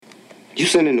You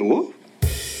sending the wolf?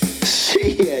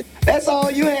 Shit, that's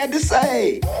all you had to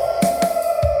say.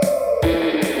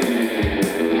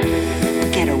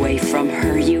 Get away from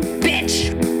her, you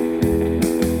bitch!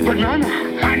 Banana.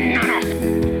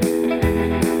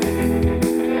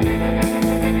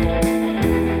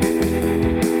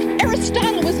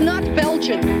 Aristotle was not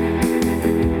Belgian.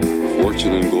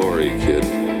 Fortune and glory, kid.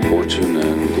 Fortune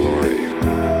and glory.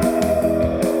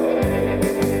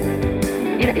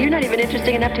 You're not even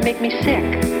interesting enough to make me sick.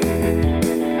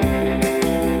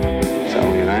 It's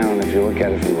only an island if you look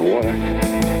at it from the water.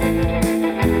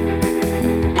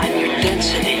 I'm your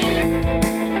density.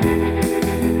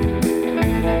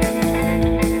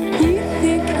 You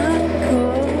think I'm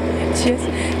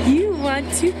gorgeous? You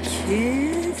want to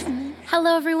kiss me?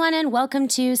 Hello, everyone, and welcome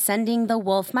to Sending the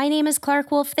Wolf. My name is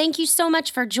Clark Wolf. Thank you so much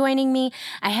for joining me.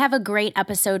 I have a great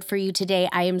episode for you today.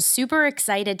 I am super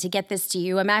excited to get this to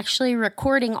you. I'm actually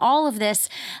recording all of this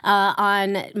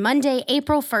on Monday,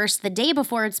 April 1st, the day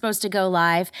before it's supposed to go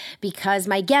live, because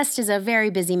my guest is a very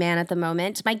busy man at the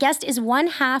moment. My guest is one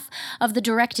half of the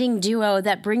directing duo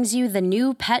that brings you the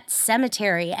new Pet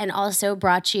Sematary and also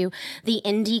brought you the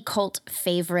indie cult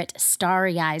favorite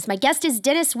Starry Eyes. My guest is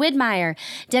Dennis Widmyer.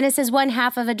 Dennis is one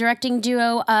half of a directing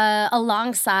duo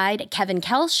alongside Kevin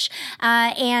Kelsch,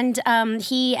 and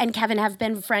he and Kevin have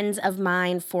been friends of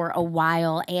mine for a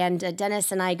while, and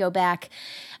Dennis and I go back,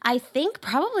 I think,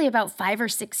 probably about 5 or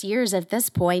 6 years at this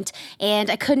point, and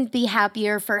I couldn't be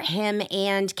happier for him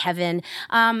and Kevin.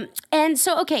 And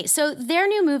so their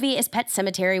new movie is Pet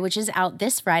Sematary, which is out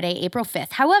this Friday, April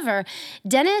 5th. However,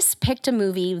 Dennis picked a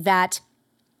movie that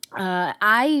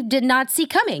I did not see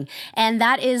coming, and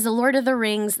that is The Lord of the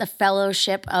Rings, The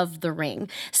Fellowship of the Ring.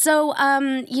 So,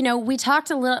 we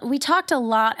talked a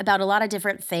lot about a lot of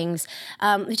different things.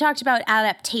 We talked about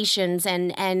adaptations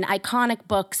and iconic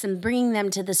books and bringing them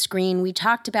to the screen. We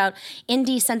talked about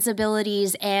indie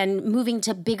sensibilities and moving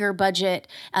to bigger budget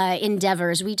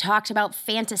endeavors. We talked about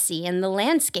fantasy and the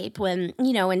landscape when,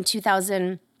 in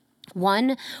 2001,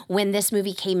 when this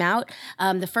movie came out.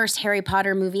 The first Harry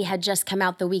Potter movie had just come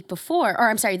out the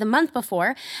month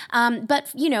before.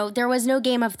 But there was no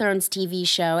Game of Thrones TV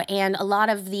show, and a lot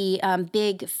of the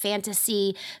big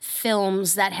fantasy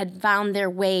films that had found their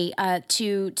way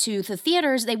to the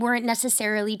theaters, they weren't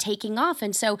necessarily taking off.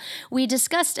 And so we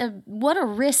discussed what a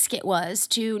risk it was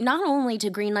to not only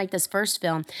to greenlight this first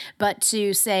film, but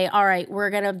to say, all right,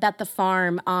 we're going to bet the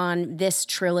farm on this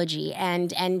trilogy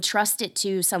and trust it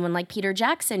to someone like Peter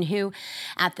Jackson, who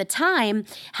at the time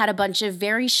had a bunch of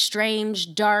very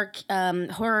strange, dark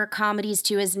horror comedies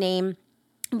to his name.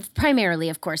 Primarily,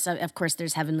 of course,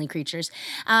 there's Heavenly Creatures,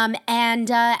 and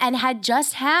had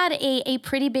just had a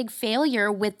pretty big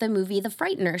failure with the movie The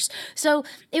Frighteners. So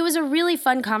it was a really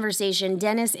fun conversation.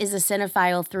 Dennis is a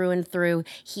cinephile through and through.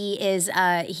 He is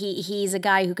he's a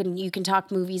guy who you can talk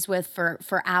movies with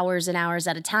for hours and hours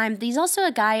at a time. But he's also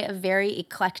a guy of very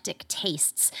eclectic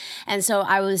tastes, and so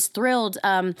I was thrilled.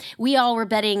 We all were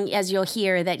betting, as you'll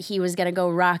hear, that he was going to go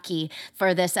Rocky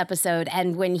for this episode,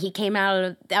 and when he came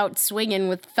out swinging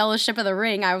with Fellowship of the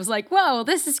Ring, I was like, whoa,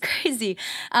 this is crazy.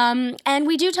 And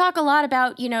we do talk a lot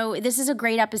about, this is a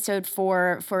great episode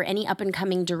for any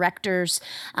up-and-coming directors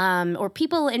or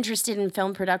people interested in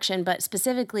film production, but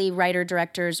specifically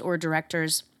writer-directors or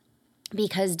directors,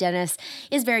 because Dennis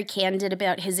is very candid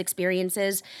about his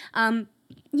experiences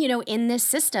in this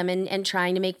system and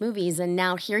trying to make movies. And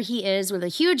now here he is with a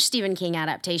huge Stephen King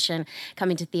adaptation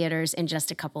coming to theaters in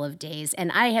just a couple of days.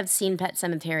 And I have seen Pet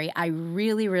Sematary. I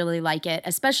really, really like it,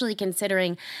 especially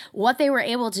considering what they were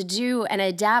able to do and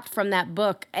adapt from that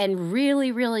book and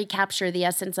really, really capture the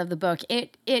essence of the book.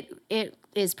 It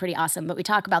is pretty awesome, but we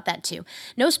talk about that too.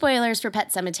 No spoilers for Pet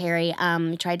Sematary.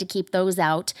 We tried to keep those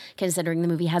out considering the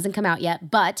movie hasn't come out yet,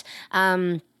 but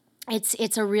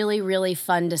it's a really, really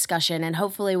fun discussion, and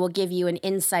hopefully will give you an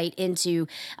insight into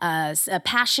a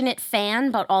passionate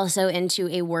fan, but also into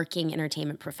a working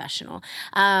entertainment professional.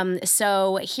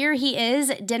 So here he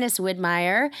is, Dennis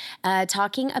Widmyer,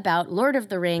 talking about Lord of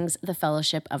the Rings, The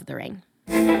Fellowship of the Ring.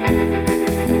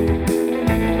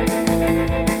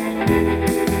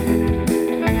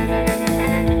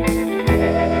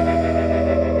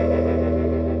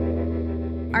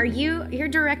 You're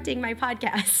directing my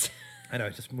podcast. I know,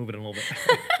 just move it a little bit.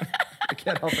 I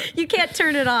can't help it. You can't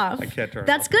turn it off. I can't turn it off.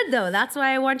 That's good, though. That's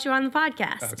why I want you on the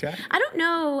podcast. Okay. I don't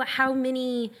know how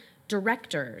many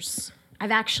directors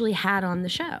I've actually had on the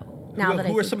show. Now that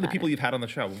Who I are think some of the about people it. you've had on the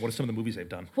show? What are some of the movies they've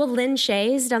done? Well, Lynn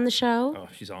Shay's done the show. Oh,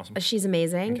 she's awesome. She's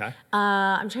amazing. Okay.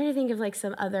 I'm trying to think of like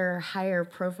some other higher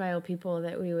profile people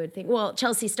that we would think. Well,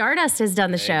 Chelsea Stardust has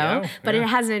done the There you show, go. but Yeah. it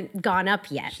hasn't gone up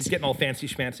yet. She's getting all fancy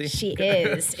schmancy. She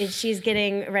is. She's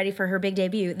getting ready for her big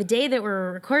debut. The day that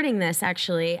we're recording this,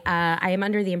 actually, I am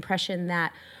under the impression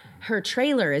that her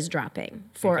trailer is dropping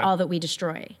for Okay. All That We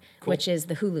Destroy, Cool. which is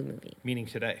the Hulu movie, Meaning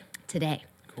today. today.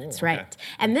 Cool, That's okay. right.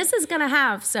 And this is gonna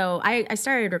have. So I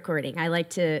started recording. I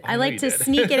like to know you did.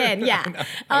 sneak it in. Yeah,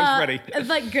 I was ready.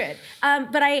 But good.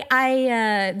 But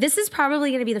I this is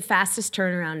probably gonna be the fastest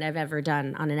turnaround I've ever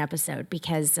done on an episode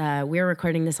because we're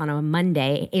recording this on a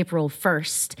Monday, April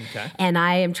 1st, Okay. and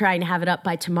I am trying to have it up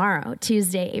by tomorrow,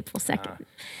 Tuesday, April 2nd.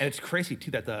 And it's crazy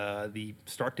too that the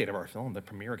start date of our film, the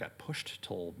premiere, got pushed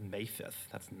till May 5th.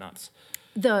 That's nuts.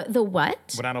 The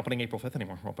what? We're not opening April 5th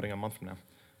anymore. We're opening a month from now.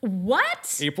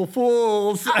 What? April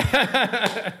Fools!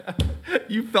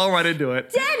 You fell right into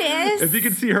it. Dennis! If you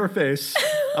can see her face,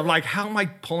 I'm like, how am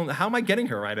I getting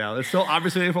her right now? It's so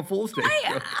obviously April Fool's Day.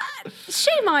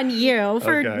 Shame on you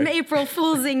for Okay. April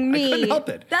Foolsing me. couldn't help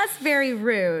it. That's very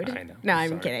rude. I know. No, I'm I'm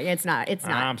sorry. kidding. It's not. It's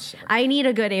not. I'm sorry. I need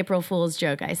a good April Fool's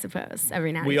joke, I suppose,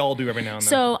 every now and We then. all do every now and then.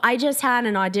 So I just had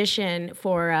an audition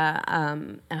for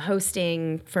a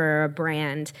hosting for a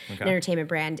brand, an Okay. entertainment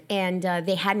brand, and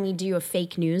they had me do a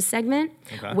fake news segment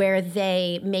Okay. where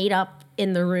they made up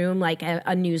in the room like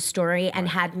a news story and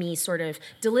had me sort of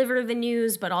deliver the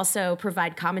news but also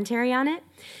provide commentary on it.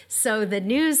 So the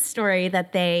news story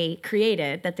that they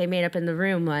created, that they made up in the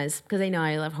room was, because they know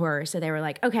I love horror, so they were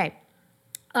like, okay,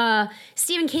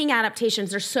 Stephen King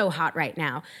adaptations are so hot right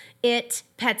now. It,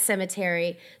 Pet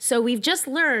Sematary. So we've just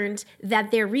learned that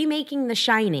they're remaking The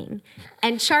Shining,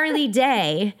 and Charlie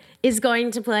Day is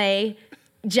going to play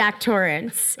Jack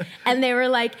Torrance. And they were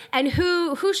like, and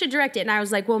who should direct it? And I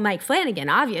was like, well, Mike Flanagan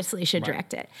obviously should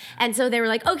direct it. And so they were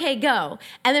like, okay, go.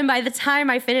 And then by the time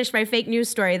I finished my fake news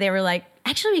story, they were like,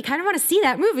 actually, we kind of want to see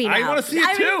that movie now. I want to see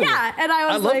it too. Yeah. And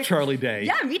I was love like, Charlie Day.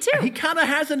 Yeah, me too. He kind of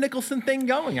has a Nicholson thing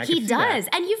going. I He can see that. does.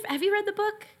 And have you read the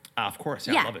book? Of course.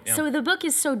 Yeah, I love it. Yeah. So the book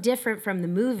is so different from the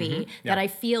movie Yeah. that I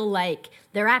feel like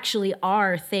there actually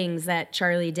are things that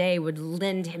Charlie Day would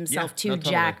lend himself Yeah, to no,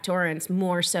 totally. Jack Torrance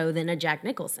more so than a Jack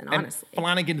Nicholson, And honestly.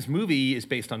 Flanagan's movie is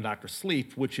based on Dr.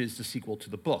 Sleep, which is the sequel to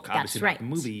the book, obviously right. not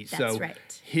the movie. That's so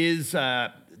right. his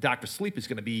Dr. Sleep is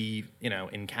going to be,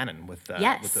 in canon with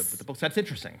Yes. with the books. That's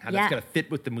interesting. How Yeah. that's going to fit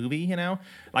with the movie,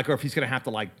 like, or if he's going to have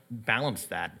to like balance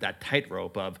that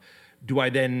tightrope of, do I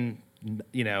then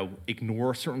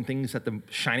ignore certain things that The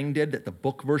Shining did that the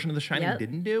book version of The Shining Yep.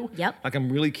 didn't do? Yep. Like,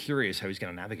 I'm really curious how he's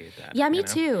going to navigate that. Yeah, me you know?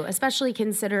 too, especially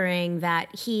considering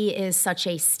that he is such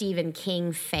a Stephen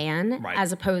King fan Right.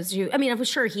 as opposed to, I mean, I'm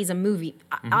sure he's a movie,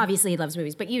 obviously he loves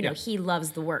movies, but Yeah. he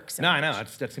loves the work so No, much. I know.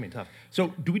 That's going to be tough.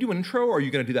 So, do we do an intro, or are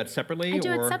you going to do that separately? I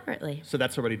do it or- separately. So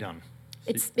that's already done.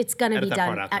 It's gonna Edit be that done.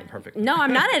 part out then, perfect. No,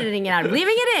 I'm not editing it out. I'm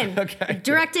leaving it in. Okay.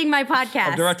 Directing my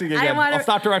podcast. I'm directing I again. don't wanna- I'll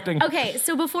stop directing. Okay,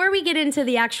 so before we get into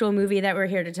the actual movie that we're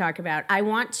here to talk about, I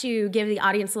want to give the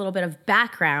audience a little bit of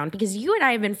background because you and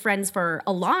I have been friends for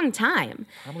a long time.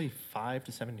 Probably 5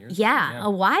 to 7 years. Yeah,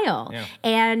 a while. Yeah.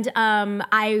 And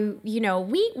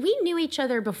we knew each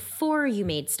other before you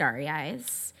made Starry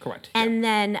Eyes. Correct. And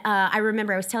then I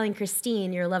remember I was telling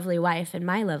Christine, your lovely wife and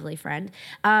my lovely friend,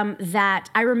 that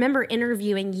I remember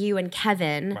interviewing you and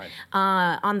Kevin Right.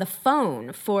 on the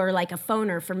phone for like a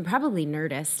phoner from probably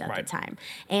Nerdist at Right. the time.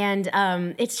 And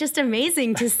it's just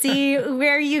amazing to see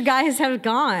where you guys have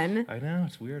gone. I know,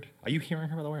 it's weird. Are you hearing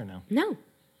her by the way or no? No.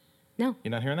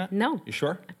 You're not hearing that? No. You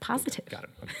sure? Positive. Got it.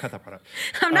 Okay, cut that part out.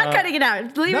 I'm not cutting it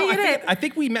out. Leaving No, it in. I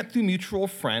think we met through mutual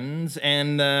friends,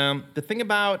 and the thing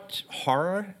about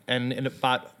horror and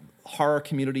about horror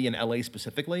community in LA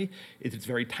specifically is it's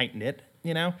very tight knit,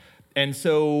 And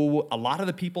so a lot of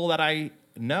the people that I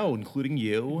know, including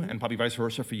you, and probably vice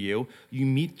versa for you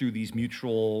meet through these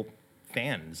mutual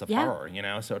fans of Yeah.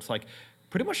 horror, So it's like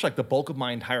pretty much like the bulk of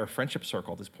my entire friendship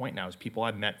circle at this point now is people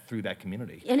I've met through that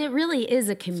community. And it really is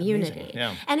a community. amazing,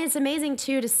 yeah. And it's amazing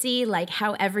too to see like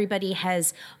how everybody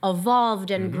has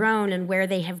evolved and grown and where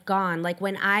they have gone. Like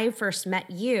when I first met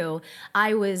you,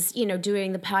 I was,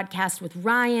 doing the podcast with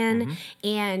Ryan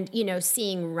and,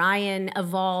 seeing Ryan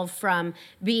evolve from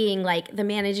being like the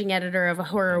managing editor of a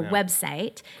horror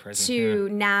website Crazy, to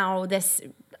now this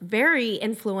very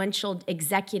influential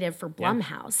executive for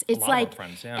Blumhouse. It's lot of our like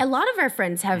friends, yeah. a lot of our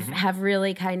friends have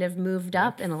really kind of moved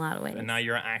up in a lot of ways. And now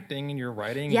you're acting and you're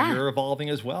writing Yeah. and you're evolving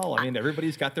as well. I mean,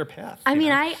 everybody's got their path. I you mean,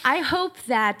 know? I hope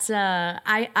that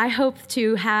I hope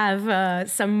to have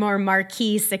some more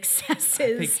marquee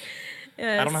successes.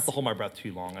 I don't have to hold my breath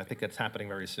too long. I think that's happening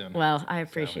very soon. Well, I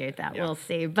appreciate that. yeah. We'll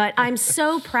see. But I'm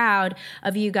so proud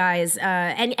of you guys.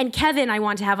 And Kevin, I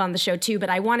want to have on the show too, but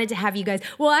I wanted to have you guys.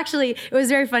 Well, actually, it was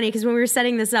very funny because when we were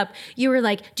setting this up, you were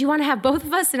like, do you want to have both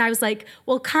of us? And I was like,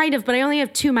 well, kind of, but I only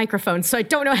have 2 microphones, so I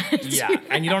don't know how to do Yeah, that.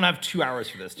 and you don't have 2 hours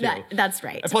for this, too. That's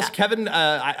right. And plus, Yeah. Kevin,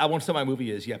 I won't say what my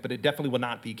movie is yet, but it definitely will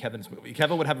not be Kevin's movie.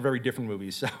 Kevin would have a very different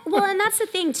movie, so. Well, and that's the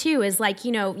thing too, is like,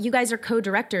 you know, you guys are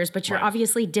co-directors, but you're Right.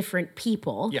 obviously different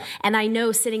people. Yeah. And I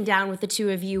know sitting down with the two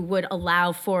of you would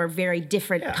allow for very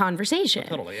different Yeah. conversation.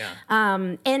 Totally, yeah.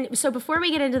 And so before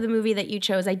we get into the movie that you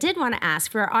chose, I did want to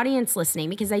ask for our audience listening,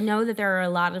 because I know that there are a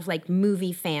lot of like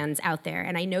movie fans out there,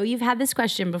 and I know you've had this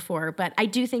question before, but I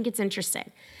do think it's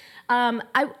interesting. Can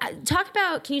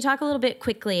you talk a little bit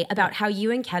quickly about how you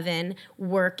and Kevin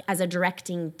work as a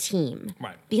directing team?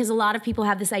 Right. Because a lot of people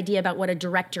have this idea about what a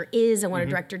director is and what a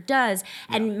director does,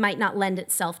 and might not lend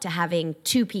itself to having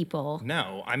 2 people.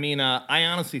 No, I mean, I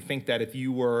honestly think that if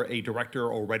you were a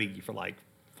director already for like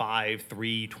 5,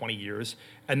 3, 20 years,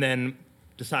 and then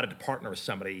decided to partner with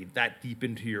somebody that deep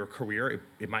into your career,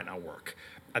 it might not work.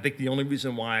 I think the only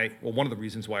reason why, well, one of the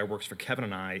reasons why it works for Kevin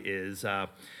and I is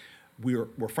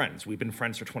we're friends. We've been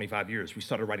friends for 25 years. We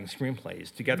started writing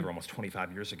screenplays together almost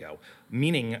 25 years ago,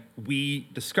 meaning we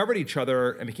discovered each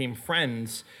other and became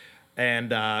friends and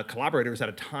collaborators at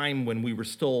a time when we were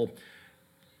still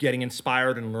getting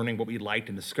inspired and learning what we liked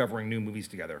and discovering new movies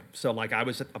together. So like I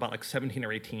was about like 17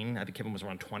 or 18. I think Kevin was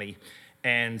around 20.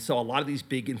 And so a lot of these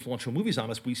big influential movies on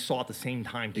us, we saw at the same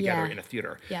time together Yeah. in a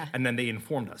theater. Yeah. And then they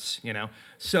informed us, you know?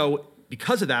 So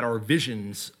because of that, our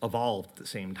visions evolved at the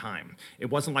same time. It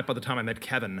wasn't like by the time I met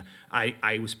Kevin,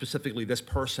 I was specifically this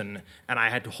person, and I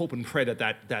had to hope and pray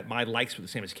that my likes were the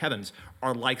same as Kevin's.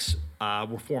 Our likes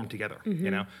were formed together, you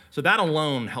know? So that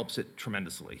alone helps it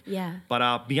tremendously. Yeah.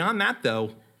 But beyond that,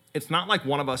 though, it's not like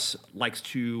one of us likes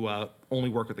to only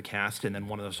work with the cast and then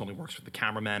one of us only works with the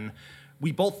cameramen.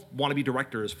 We both want to be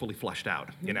directors fully fleshed out,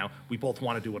 you know? We both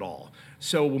want to do it all.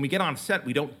 So when we get on set,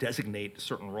 we don't designate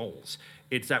certain roles.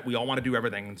 It's that we all want to do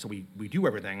everything, and so we do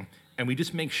everything, and we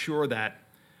just make sure that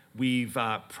we've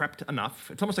prepped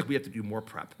enough. It's almost like we have to do more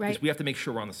prep, Right. because we have to make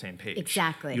sure we're on the same page.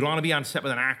 Exactly. You don't want to be on set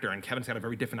with an actor, and Kevin's got a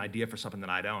very different idea for something that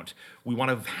I don't. We want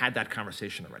to have had that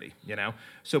conversation already, you know?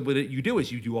 So what you do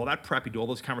is you do all that prep, you do all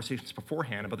those conversations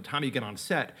beforehand, and by the time you get on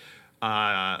set,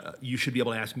 you should be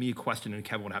able to ask me a question and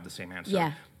Kevin would have the same answer.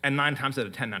 Yeah. And 9 times out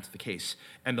of 10, that's the case.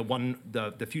 And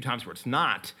the few times where it's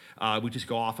not, we just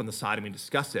go off on the side and we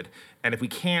discuss it. And if we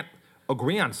can't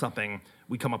agree on something,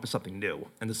 we come up with something new.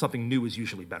 And the something new is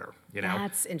usually better, you know?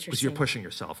 That's Because interesting. you're pushing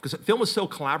yourself. Because film is so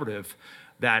collaborative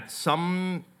that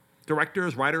some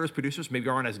directors, writers, producers maybe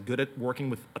aren't as good at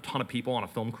working with a ton of people on a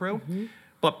film crew.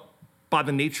 But by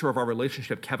the nature of our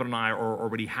relationship, Kevin and I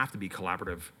already have to be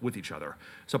collaborative with each other.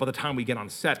 So by the time we get on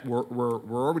set, we're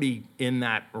already in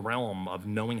that realm of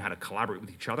knowing how to collaborate with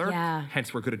each other. Yeah.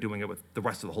 Hence, we're good at doing it with the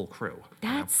rest of the whole crew. you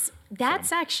know?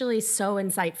 That's actually so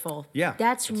insightful. Yeah,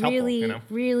 That's it's helpful, really, you know?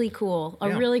 really cool. A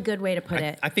Yeah. really good way to put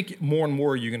it. I think more and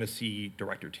more you're going to see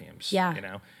director teams. Yeah. You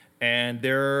know, and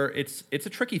it's a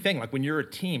tricky thing. Like when you're a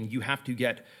team, you have to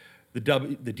get the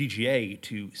DGA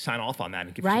to sign off on that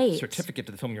and give you a Right. certificate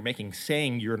to the film you're making,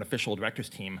 saying you're an official director's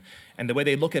team. And the way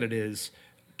they look at it is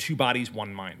 2 bodies,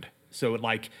 1 mind. So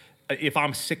like, if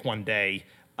I'm sick one day,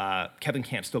 Kevin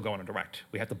can't still go on and direct.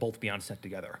 We have to both be on set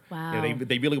together. Wow. You know,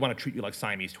 they really want to treat you like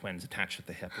Siamese twins attached at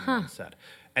the hip when you're on set.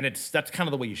 And that's kind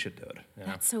of the way you should do it. You know?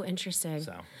 That's so interesting.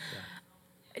 So, yeah.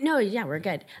 No, yeah, we're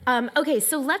good. Okay,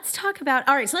 so let's talk about.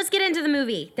 All right, so let's get into the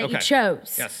movie that you Okay.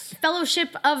 chose. Yes.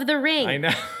 Fellowship of the Ring. I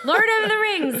know. Lord of the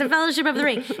Rings, the Fellowship of the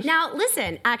Ring. Now,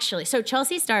 listen, actually, so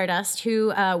Chelsea Stardust,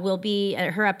 who will be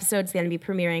her episode's going to be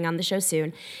premiering on the show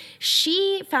soon.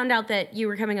 She found out that you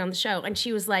were coming on the show, and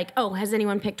she was like, "Oh, has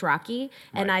anyone picked Rocky?"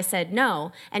 And Right. I said,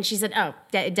 "No," and she said, "Oh,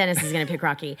 Dennis is going to pick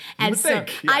Rocky." And would so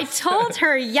think, I yes. told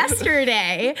her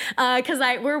yesterday because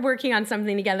we're working on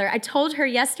something together. I told her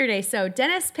yesterday. So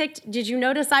Dennis picked. Did you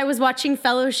notice I was watching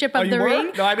Fellowship of Oh, the you were?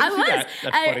 Ring? No, I didn't see was. that.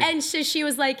 That's funny. And she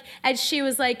was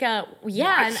like, yeah,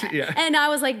 What? Yeah. and I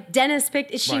was like, Dennis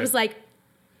picked. She Right. was like,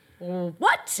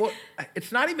 what? Well,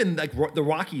 it's not even like the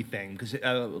Rocky thing, because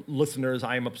listeners,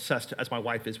 I am obsessed, as my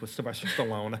wife is, with Sylvester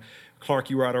Stallone.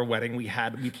 Clark, you were at our wedding. We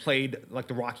played like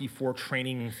the Rocky IV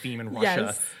training theme in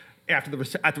Russia. Yes.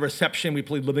 At the reception, we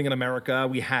played Living in America.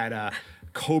 We had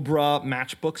Cobra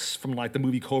matchbooks from like the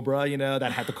movie Cobra, you know,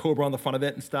 that had the Cobra on the front of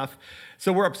it and stuff.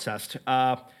 So we're obsessed.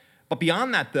 But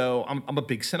beyond that, though, I'm a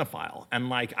big cinephile, and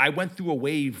like I went through a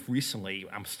wave recently.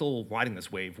 I'm still riding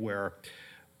this wave where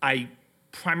I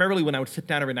primarily when I would sit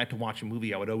down every night to watch a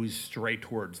movie, I would always stray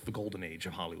towards the golden age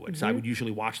of Hollywood. So I would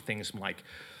usually watch things from like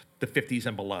the 50s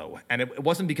and below. And it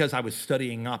wasn't because I was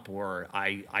studying up or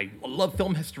I love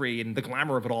film history and the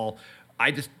glamour of it all.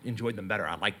 I just enjoyed them better.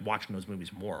 I liked watching those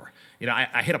movies more. You know,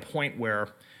 I hit a point where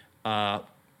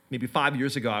maybe 5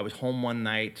 years ago, I was home one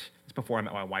night. It's before I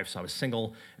met my wife, so I was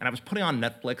single. And I was putting on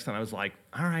Netflix, and I was like,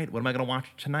 all right, what am I going to watch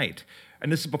tonight?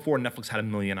 And this is before Netflix had a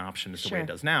million options the way it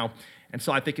does now. And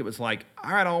so I think it was like,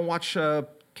 all right, I'll watch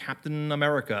Captain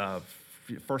America,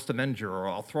 First Avenger, or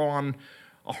I'll throw on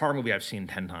a horror movie I've seen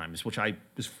 10 times, which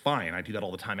is fine. I do that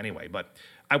all the time anyway. But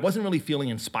I wasn't really feeling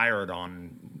inspired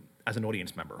as an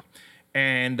audience member.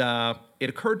 And it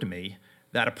occurred to me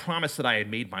that a promise that I had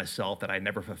made myself that I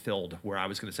never fulfilled, where I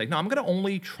was going to say, no, I'm going to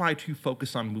only try to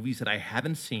focus on movies that I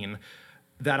haven't seen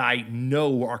that I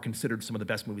know are considered some of the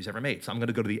best movies ever made. So I'm going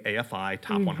to go to the AFI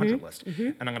Top 100 list.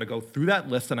 And I'm going to go through that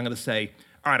list and I'm going to say,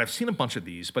 all right, I've seen a bunch of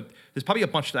these, but there's probably a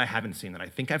bunch that I haven't seen that I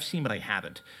think I've seen, but I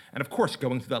haven't. And of course,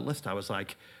 going through that list, I was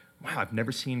like, wow, I've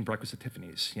never seen Breakfast at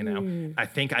Tiffany's, you know? I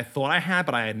thought I had,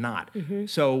 but I had not.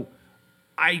 So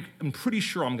I am pretty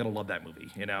sure I'm going to love that movie.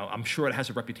 You know, I'm sure it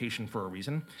has a reputation for a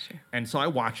reason. And so I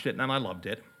watched it and I loved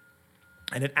it.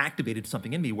 And it activated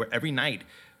something in me where every night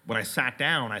when I sat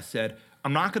down, I said,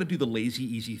 I'm not going to do the lazy,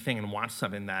 easy thing and watch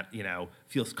something that, you know,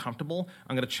 feels comfortable.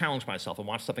 I'm going to challenge myself and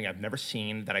watch something I've never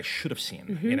seen that I should have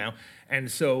seen, you know? And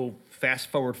so fast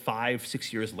forward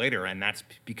 5-6 years later, and that's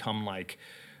become like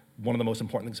one of the most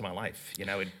important things in my life. You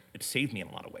know, it saved me in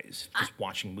a lot of ways, just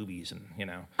watching movies and, you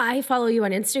know. I follow you on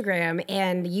Instagram,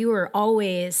 and you are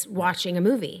always watching a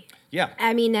movie. Yeah.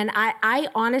 I mean, and I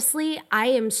honestly, I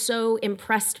am so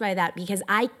impressed by that because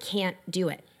I can't do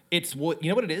it. It's what, you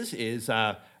know what it is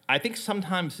I think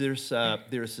sometimes there's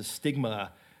a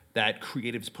stigma that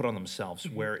creatives put on themselves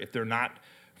where if they're not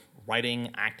writing,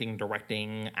 acting,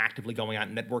 directing, actively going out,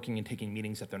 networking, and taking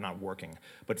meetings, that they're not working.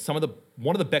 But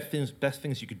one of the best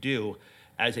things you could do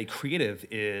as a creative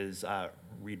is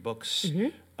read books,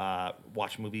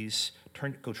 watch movies,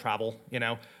 go travel. You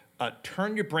know,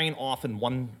 turn your brain off in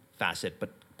one facet,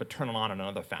 but turn it on in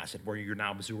another facet where you're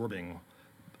now absorbing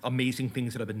amazing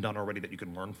things that have been done already that you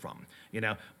can learn from. You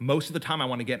know, most of the time I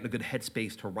want to get in a good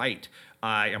headspace to write.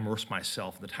 I immerse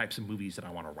myself in the types of movies that I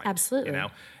want to write. Absolutely. You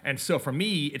know, and so for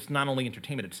me, it's not only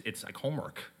entertainment; it's like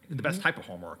homework, the best type of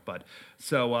homework. But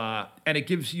so and it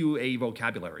gives you a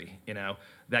vocabulary, you know,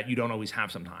 that you don't always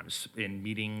have sometimes in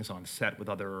meetings on set with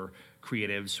other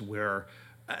creatives where.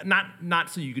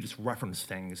 Not so you could just reference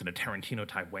things in a Tarantino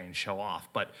type way and show off,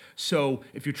 but so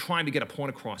if you're trying to get a point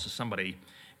across to somebody,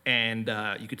 and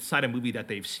you could cite a movie that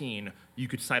they've seen, you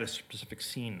could cite a specific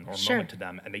scene or moment to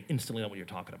them, and they instantly know what you're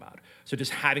talking about. So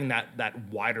just having that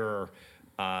wider,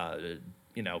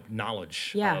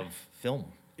 knowledge of film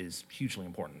is hugely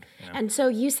important. You know? And so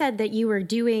you said that you were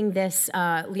doing this,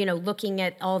 looking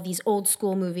at all these old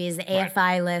school movies, the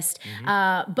AFI list,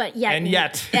 but yet...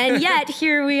 And yet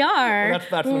here we are. Well,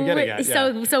 that's what I'm getting at,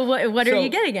 yeah. So what are you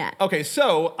getting at? Okay,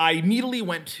 so I immediately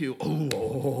went to,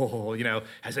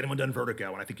 has anyone done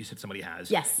Vertigo? And I think you said somebody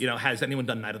has. Yes. You know, has anyone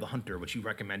done Night of the Hunter, which you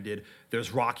recommended?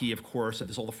 There's Rocky, of course.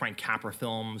 There's all the Frank Capra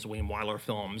films, William Wyler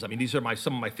films. I mean, these are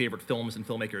some of my favorite films and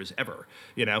filmmakers ever,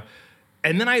 you know?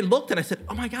 And then I looked and I said,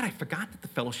 oh my God, I forgot that The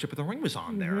Fellowship of the Ring was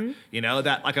on there. You know,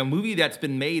 that like a movie that's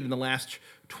been made in the last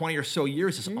 20 or so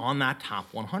years is on that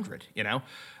top 100, you know?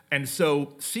 And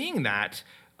so seeing that,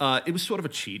 it was sort of a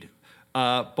cheat.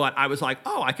 But I was like,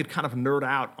 oh, I could kind of nerd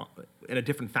out in a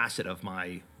different facet of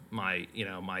my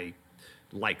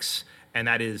likes, and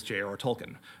that is J.R.R.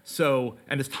 Tolkien. So,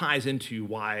 and this ties into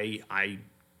why I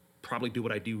probably do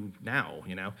what I do now,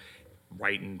 you know?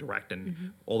 Write and direct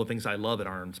and all the things I love and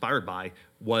are inspired by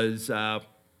was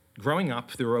growing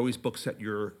up, there were always books that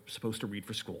you're supposed to read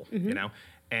for school, you know?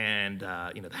 And,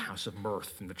 The House of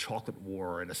Mirth and The Chocolate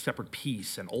War and A Separate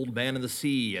Peace and Old Man and the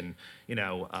Sea and,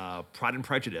 Pride and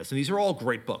Prejudice. And these are all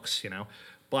great books, you know?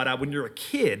 But when you're a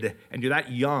kid and you're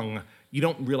that young, you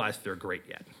don't realize they're great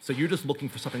yet. So you're just looking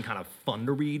for something kind of fun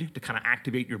to read to kind of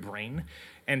activate your brain.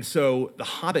 And so The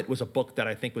Hobbit was a book that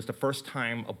I think was the first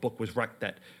time a book was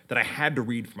that I had to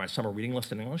read for my summer reading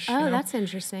list in English. Oh, that's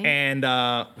interesting. And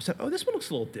I said, oh, this one looks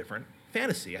a little different.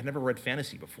 Fantasy. I'd never read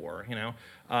fantasy before, you know.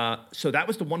 So that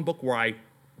was the one book where I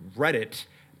read it,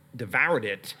 devoured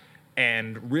it,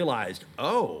 and realized,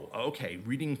 oh, okay,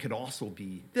 reading could also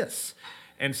be this.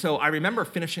 And so I remember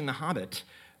finishing The Hobbit,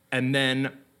 and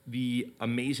then the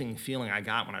amazing feeling I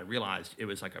got when I realized it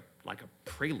was like a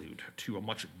prelude to a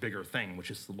much bigger thing, which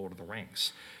is The Lord of the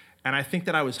Rings. And I think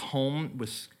that I was home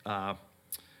I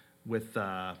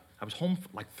was home for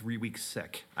like 3 weeks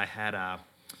sick. I had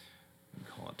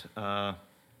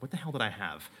what the hell did I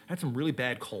have? I had some really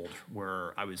bad cold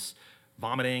where I was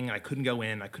vomiting, I couldn't go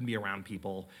in, I couldn't be around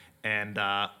people, and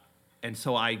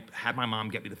so I had my mom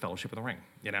get me the Fellowship of the Ring,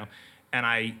 you know, and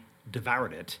I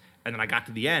devoured it, and then I got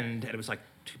to the end, and it was like,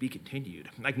 to be continued.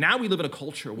 Like now we live in a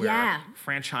culture where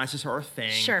franchises are a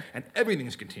thing, and everything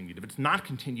is continued. If it's not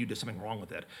continued, there's something wrong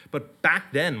with it. But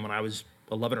back then, when I was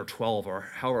 11 or 12 or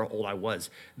however old I was,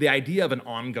 the idea of an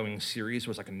ongoing series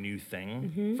was like a new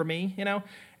thing for me, you know?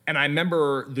 And I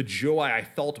remember the joy I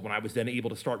felt when I was then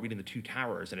able to start reading The Two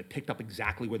Towers, and it picked up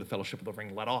exactly where the Fellowship of the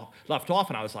Ring left off,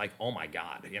 and I was like, oh my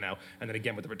God, you know? And then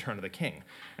again with the Return of the King.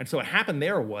 And so what happened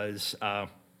there was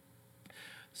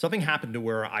something happened to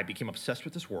where I became obsessed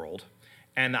with this world,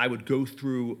 and I would go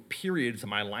through periods of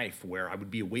my life where I would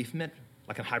be away from it,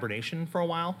 like in hibernation for a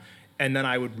while, and then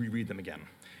I would reread them again.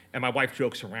 And my wife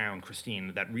jokes around,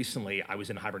 Christine, that recently I was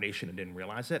in hibernation and didn't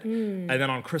realize it. And then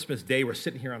on Christmas Day, we're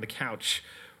sitting here on the couch,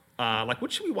 like,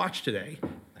 what should we watch today?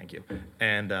 Thank you.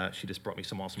 And she just brought me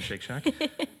some awesome Shake Shack.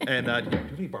 And do you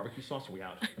have any barbecue sauce? Are we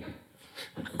out?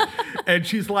 And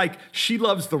she's like, she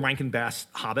loves the Rankin Bass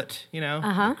Hobbit, you know,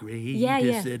 the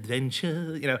greatest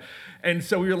adventure, you know. And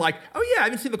so we were like, oh yeah, I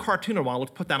haven't seen the cartoon in a while.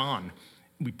 Let's put that on.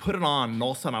 We put it on, and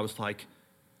all of a sudden I was like,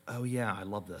 oh yeah, I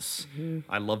love this.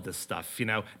 I love this stuff, you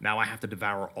know. Now I have to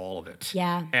devour all of it.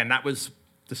 Yeah. And that was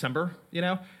December, you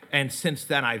know. And since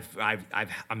then,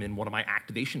 I'm in one of my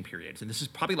activation periods, and this is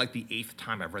probably like the 8th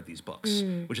time I've read these books,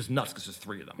 which is nuts because there's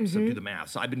 3 of them. So do the math.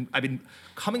 So I've been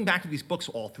coming back to these books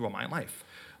all throughout my life.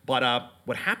 But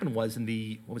what happened was in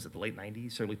the late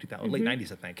 90s, early 2000s, late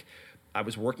 90s, I think, I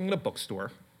was working at a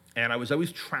bookstore, and I was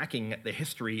always tracking the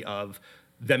history of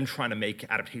them trying to make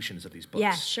adaptations of these books.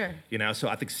 Yeah, sure. You know, so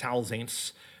I think Sal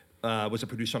Zaentz was a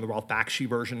producer on the Ralph Bakshi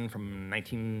version from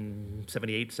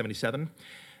 1978, 77.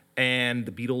 And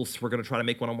the Beatles were going to try to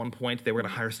make one at one point. They were going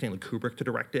to hire Stanley Kubrick to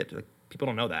direct it. Like, people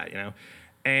don't know that, you know.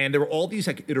 And there were all these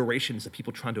like iterations of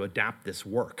people trying to adapt this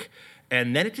work.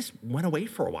 And then it just went away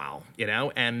for a while, you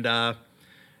know. And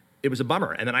it was a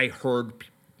bummer. And then I heard,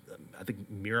 I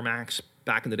think Miramax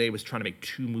back in the day was trying to make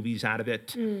 2 movies out of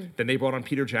it. Then they brought on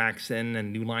Peter Jackson,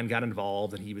 and New Line got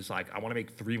involved, and he was like, I want to make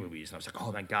 3 movies. And I was like,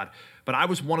 oh, thank God. But I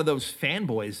was one of those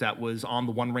fanboys that was on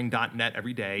the OneRing.net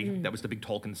every day. That was the big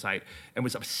Tolkien site, and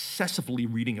was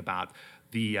obsessively reading about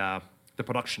the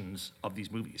productions of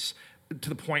these movies, to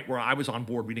the point where I was on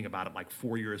board reading about it like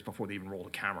 4 years before they even rolled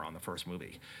a camera on the first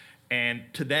movie. And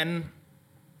to then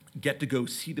get to go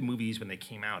see the movies when they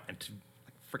came out, and to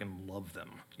freaking love them,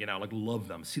 you know, like love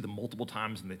them, see them multiple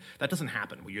times. And that doesn't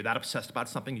happen when you're that obsessed about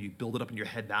something, you build it up in your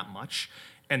head that much,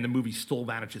 and the movie still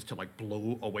manages to like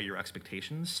blow away your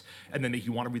expectations. And then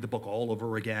you want to read the book all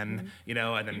over again, you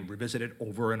know, and then revisit it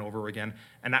over and over again.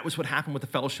 And that was what happened with the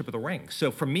Fellowship of the Ring.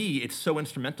 So for me, it's so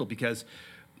instrumental because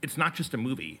it's not just a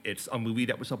movie. It's a movie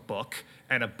that was a book,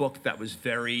 and a book that was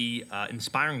very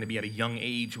inspiring to me at a young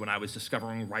age when I was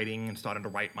discovering writing and starting to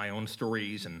write my own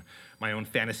stories and my own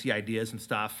fantasy ideas and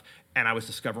stuff. And I was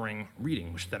discovering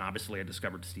reading, which then obviously I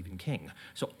discovered Stephen King.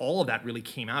 So all of that really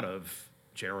came out of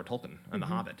J.R.R. Tolkien and The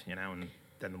Hobbit, you know, and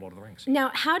then The Lord of the Rings. Now,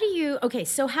 this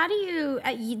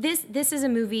is a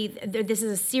movie, this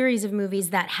is a series of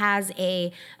movies that has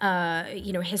a,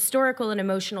 historical and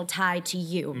emotional tie to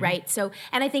you, right? So,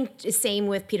 and I think same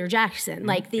with Peter Jackson,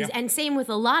 and same with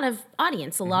a lot of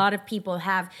audience. A lot of people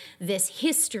have this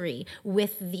history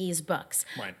with these books.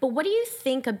 Right. But what do you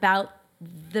think about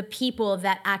the people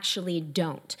that actually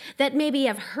don't, that maybe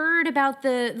have heard about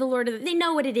the Lord of the, they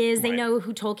know what it is, they know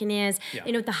who Tolkien is,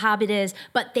 they know what The Hobbit is,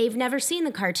 but they've never seen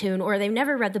the cartoon or they've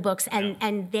never read the books,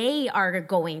 and they are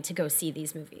going to go see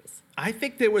these movies? I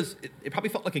think it probably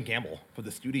felt like a gamble for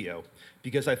the studio,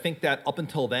 because I think that up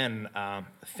until then,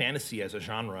 fantasy as a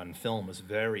genre in film was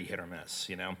very hit or miss,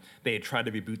 you know. They had tried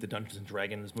to reboot the Dungeons &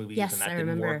 Dragons movies, and that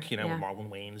didn't work, you know, with Marlon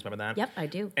Wayans, remember that? Yep, I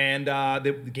do. And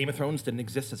the Game of Thrones didn't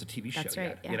exist as a TV show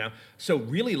yet, you know. So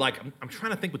really, like, I'm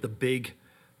trying to think what the big...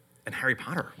 And Harry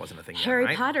Potter wasn't a thing yet, Harry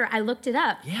right? Potter, I looked it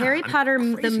up. Yeah, Harry Potter,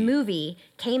 the crazy. movie,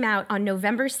 came out on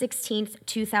November 16th,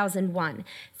 2001.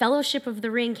 Fellowship of the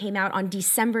Ring came out on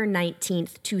December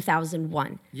 19th,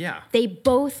 2001. Yeah. They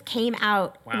both came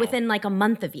out Wow. within like a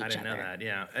month of each other. I didn't know that,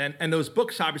 yeah. And those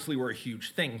books obviously were a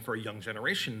huge thing for a young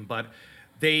generation, but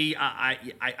they,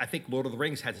 I think Lord of the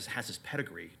Rings has this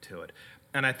pedigree to it.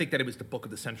 And I think that it was the book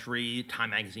of the century. Time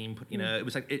magazine put, you know, it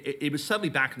was like, it was suddenly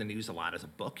back in the news a lot as a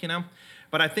book, you know?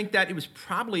 But I think that it was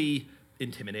probably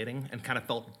intimidating and kind of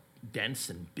felt dense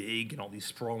and big and all these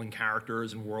sprawling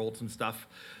characters and worlds and stuff.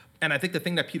 And I think the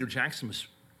thing that Peter Jackson was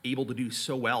able to do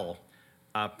so well,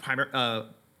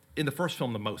 in the first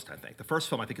film the most, I think. The first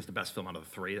film, I think, is the best film out of the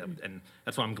three, and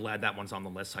that's why I'm glad that one's on the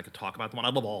list so I could talk about the one. I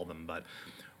love all of them, but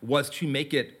was to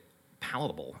make it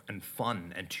palatable and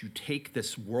fun and to take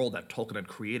this world that Tolkien had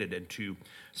created and to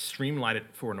streamline it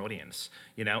for an audience,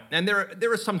 you know? And there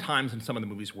are some times in some of the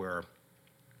movies where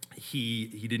he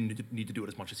didn't need to do it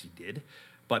as much as he did,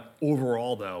 but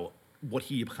overall, though, what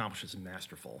he accomplishes is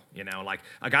masterful, you know? Like,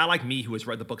 a guy like me who has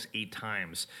read the books 8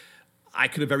 times, I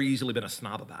could have very easily been a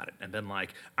snob about it and been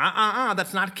like,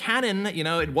 that's not canon. You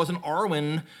know, it wasn't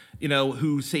Arwen, you know,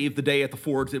 who saved the day at the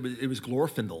forge. It was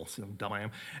Glorfindel, so dumb I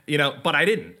am. You know, but I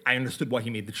didn't. I understood why he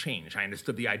made the change. I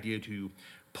understood the idea to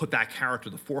put that character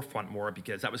at the forefront more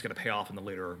because that was going to pay off in the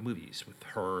later movies with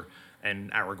her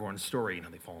and Aragorn's story and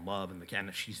how they fall in love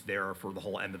and she's there for the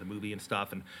whole end of the movie and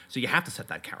stuff. And so you have to set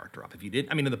that character up. If you did,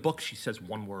 I mean, in the book, she says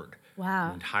one word. Wow.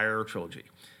 The entire trilogy.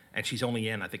 And she's only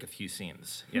in, I think, a few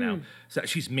scenes, you know? So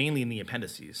she's mainly in the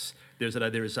appendices. There's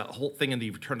a whole thing in the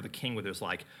Return of the King where there's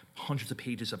like hundreds of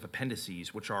pages of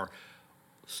appendices, which are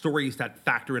stories that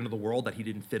factor into the world that he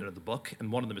didn't fit into the book.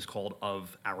 And one of them is called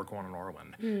Of Aragorn and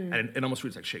Arwen. And it almost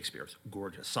reads like Shakespeare. It's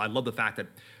gorgeous. So I love the fact that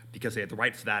because they had the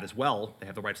rights to that as well, they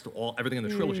have the rights to everything in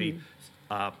the trilogy,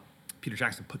 Peter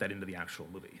Jackson put that into the actual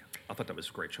movie. I thought that was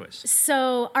a great choice.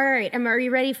 So, all right, are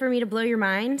you ready for me to blow your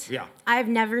mind? Yeah. I've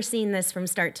never seen this from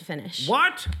start to finish.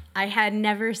 What? I had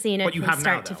never seen it But you from have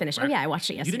start now, to though, finish. right? Oh yeah, I watched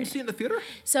it yesterday. You didn't see it in the theater?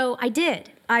 So I did.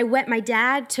 My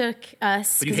dad took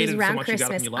us But you because it was hated it so around much you got up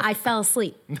Christmas. and you left? I fell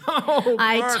asleep. No,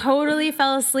 I Mark. totally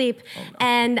fell asleep. Oh, no.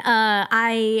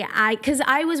 And because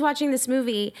I was watching this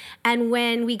movie, and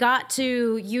when we got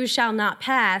to You Shall Not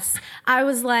Pass, I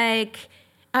was like,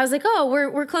 oh,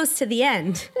 we're close to the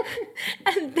end.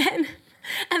 and then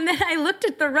I looked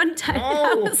at the runtime and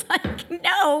I was like,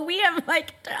 no, we have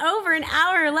like over an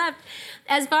hour left.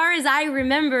 As far as I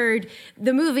remembered,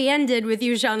 the movie ended with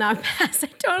You Shall Not Pass. I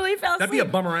totally fell asleep. That'd be a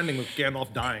bummer ending with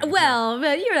Gandalf dying. Well,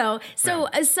 but you know, so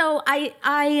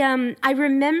I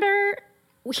remember.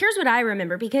 Here's what I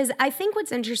remember, because I think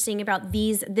what's interesting about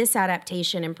this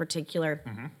adaptation in particular.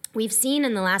 We've seen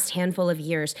in the last handful of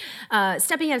years,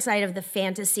 stepping outside of the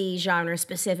fantasy genre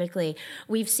specifically,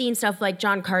 we've seen stuff like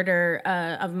John Carter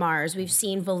of Mars, we've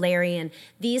seen Valerian,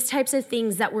 these types of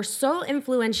things that were so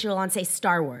influential on, say,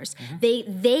 Star Wars.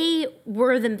 They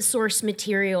were the source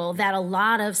material that a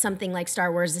lot of something like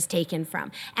Star Wars is taken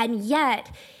from. And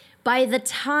yet, by the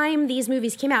time these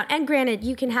movies came out, and granted,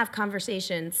 you can have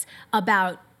conversations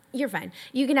about, you're fine.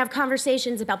 You can have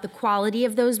conversations about the quality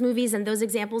of those movies and those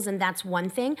examples, and that's one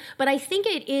thing. But I think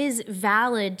it is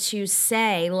valid to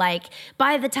say, like,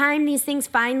 by the time these things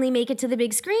finally make it to the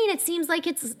big screen, it seems like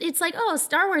it's like, oh,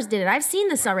 Star Wars did it. I've seen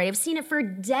this already. I've seen it for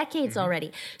decades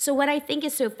already. So what I think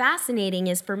is so fascinating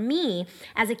is, for me,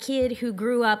 as a kid who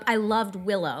grew up, I loved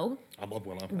Willow. I love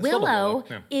Willow. Willow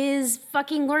Yeah. is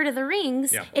fucking Lord of the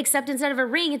Rings, Yeah. except instead of a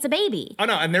ring, it's a baby. Oh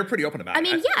no, and they're pretty open about it. I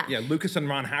mean, yeah. Yeah, Lucas and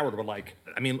Ron Howard were like,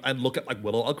 I look at like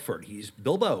Willow Ugford. He's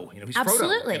Bilbo. You know, he's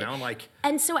Absolutely. Frodo. You know, like.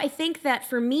 And so I think that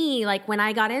for me, like when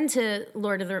I got into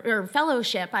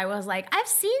Fellowship, I was like, I've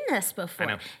seen this before. I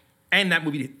know. And that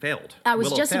movie failed.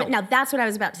 Willow failed. Now that's what I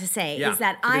was about to say. Yeah. Is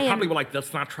that So they I probably am. were like,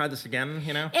 let's not try this again.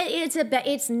 You know.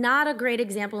 It's not a great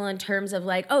example in terms of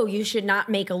like, oh, you should not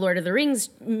make a Lord of the Rings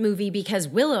movie because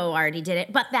Willow already did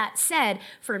it. But that said,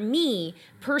 for me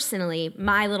personally,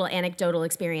 my little anecdotal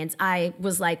experience, I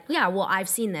was like, yeah, well, I've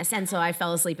seen this, and so I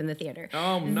fell asleep in the theater.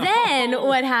 Oh no. Then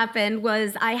what happened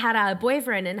was I had a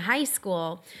boyfriend in high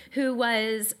school who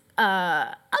was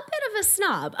a bit of a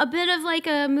snob, a bit of like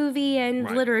a movie and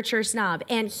Right. literature snob.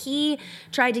 And he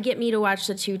tried to get me to watch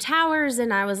The Two Towers,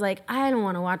 and I was like, I don't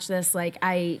want to watch this.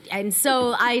 And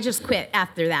so I just quit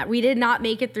after that. We did not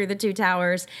make it through The Two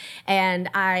Towers, and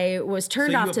I was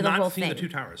turned So off you to have the not whole seen thing. The Two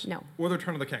Towers? No. Or The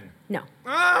Return of the King? No.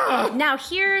 Ah! Now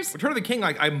here's. Return of the King,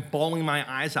 like I'm bawling my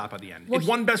eyes out by the end. Well, it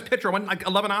won Best Picture, won like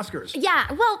 11 Oscars.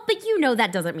 Yeah, well, but you know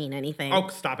that doesn't mean anything. Oh,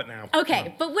 stop it now.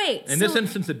 Okay, but wait. In this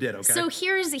instance, it did. Okay. So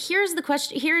here's the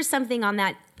question. Here's something on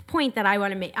that point that I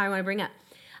want to bring up.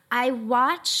 I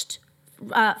watched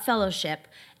Fellowship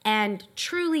and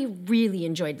truly really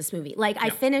enjoyed this movie. Like I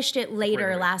Yeah. finished it later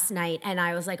movie. last night, and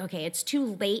I was like, okay, it's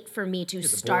too late for me to the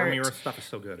start. Boromir stuff is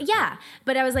so good. Yeah,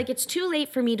 but I was like, it's too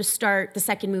late for me to start the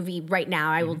second movie right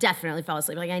now. I Mm-hmm. will definitely fall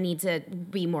asleep. Like I need to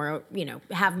be more,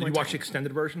 have more Did you watch the time.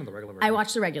 extended version or the regular version? I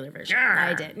watched the regular version. Yeah.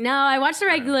 I did. No, I watched the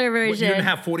regular What, version. you didn't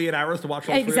have 48 hours to watch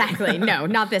all three of them? Exactly. No,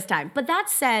 not this time. But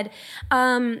that said,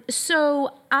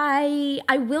 so I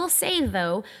will say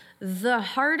though, The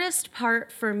hardest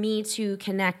part for me to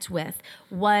connect with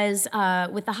was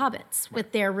with the hobbits,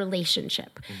 with their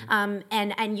relationship.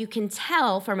 And you can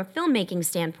tell from a filmmaking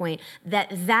standpoint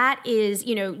that is,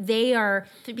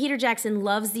 Peter Jackson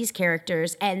loves these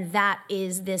characters, and that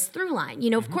is this through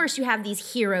line. Of course you have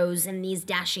these heroes and these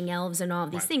dashing elves and all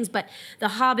of these things, but the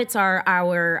hobbits are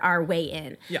our way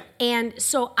in. Yeah. And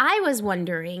so I was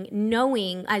wondering,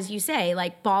 knowing, as you say,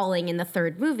 like bawling in the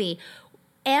third movie,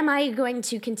 am I going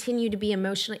to continue to be am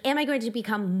I going to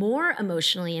become more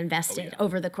emotionally invested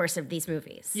over the course of these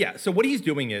movies? Yeah. So what he's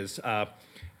doing is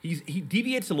he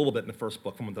deviates a little bit in the first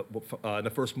book in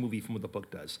the first movie from what the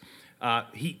book does.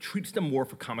 He treats them more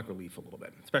for comic relief a little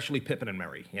bit, especially Pippin and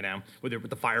Merry, with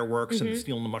the fireworks and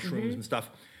stealing the mushrooms and stuff.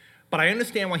 But I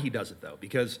understand why he does it though,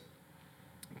 because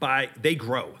they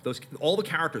grow. All the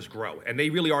characters grow, and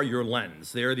they really are your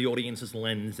lens. They're the audience's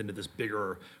lens into this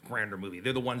bigger, grander movie.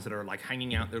 They're the ones that are like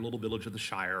hanging out in their little village of the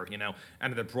Shire,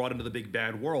 and they're brought into the big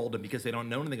bad world. And because they don't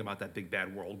know anything about that big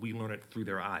bad world, we learn it through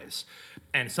their eyes.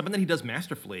 And something that he does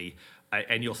masterfully,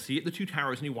 and you'll see it in The Two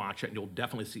Towers, and you watch it, and you'll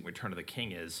definitely see it in Return of the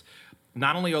King, is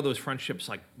not only are those friendships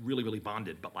like really, really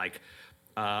bonded, but like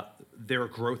their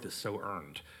growth is so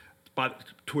earned, but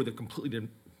toward the completely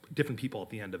different people at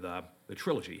the end of the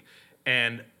trilogy,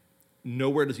 and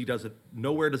nowhere does he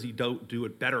do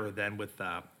it better than with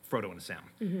Frodo and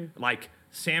Sam. Like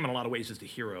Sam, in a lot of ways, is the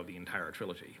hero of the entire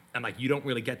trilogy, and like you don't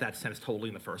really get that sense totally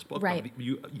in the first book. Right. But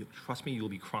you trust me, you'll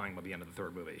be crying by the end of the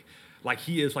third movie. Like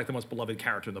he is like the most beloved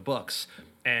character in the books,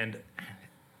 and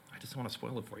I just don't want to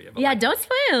spoil it for you. But Don't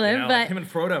spoil it. But him and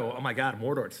Frodo, oh my God,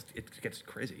 Mordor, it gets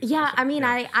crazy. It's yeah, awesome. I mean,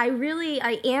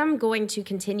 I am going to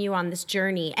continue on this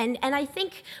journey, and I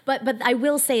think, but I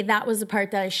will say that was the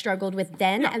part that I struggled with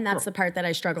then, and that's the part that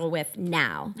I struggle with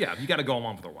now. Yeah, you got to go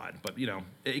along for the ride, but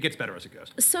it gets better as it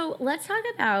goes. So let's talk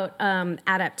about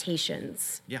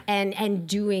adaptations, Yeah. and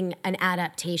doing an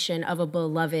adaptation of a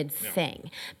beloved thing,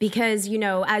 because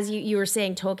as you were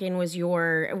saying, Tolkien was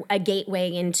a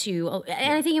gateway into,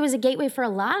 and I think it was a gateway for a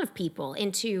lot of people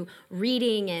into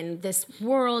reading and this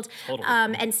world. Totally.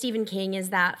 And Stephen King is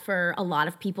that for a lot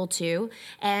of people too.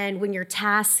 And when you're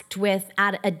tasked with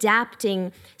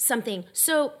adapting something,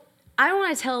 so I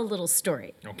want to tell a little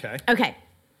story. Okay.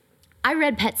 I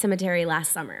read Pet Sematary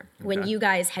last summer when you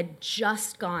guys had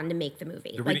just gone to make the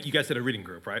movie. You guys did a reading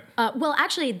group, right? Well,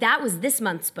 actually, that was this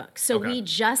month's book. So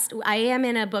I am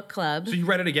in a book club. So you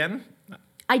read it again?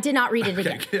 I did not read it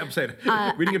again. I'm saying,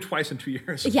 reading it twice in 2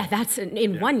 years. Yeah, that's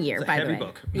in 1 year, it's a by the way. heavy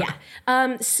book.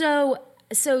 Yeah.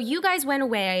 So you guys went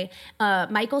away.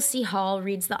 Michael C. Hall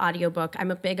reads the audiobook.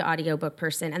 I'm a big audiobook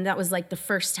person, and that was like the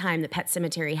first time that Pet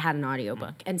Sematary had an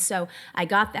audiobook. And so I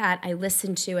got that. I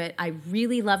listened to it. I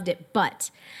really loved it.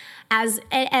 But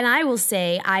and I will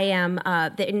say, I am,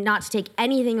 not to take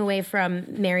anything away from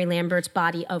Mary Lambert's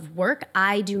body of work,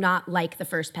 I do not like the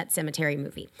first Pet Sematary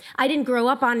movie. I didn't grow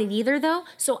up on it either, though,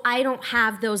 so I don't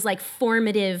have those like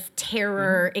formative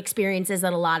terror experiences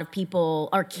that a lot of people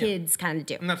or kids kind of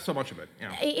do. And that's so much of it.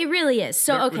 It really is.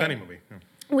 So, With any movie. Yeah.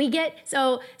 We get,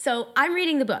 so I'm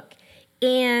reading the book,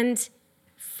 and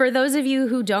for those of you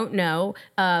who don't know,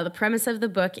 the premise of the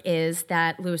book is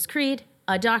that Louis Creed,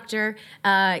 a doctor,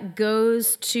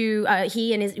 goes to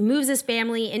moves his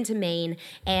family into Maine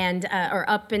or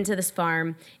up into this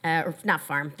farm, or not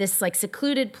farm, this like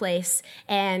secluded place,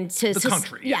 and the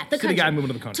country. Yeah, the City country. guy moving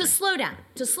to the country.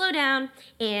 To slow down,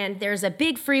 and there's a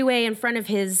big freeway in front of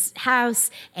his house,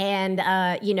 and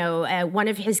one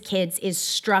of his kids is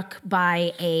struck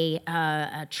by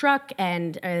a truck,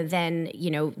 and then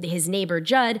his neighbor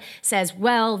Judd says,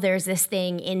 "Well, there's this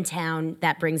thing in town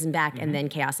that brings him back," and then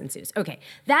chaos ensues. Okay.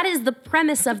 That is the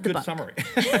premise of the book. Good summary.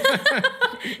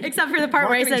 Except for the part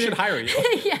where I said should hire you.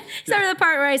 Yeah. Except for the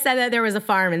part where I said that there was a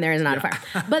farm and there is not a farm.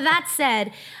 But that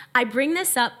said, I bring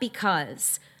this up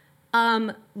because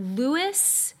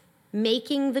Louis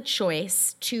making the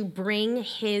choice to bring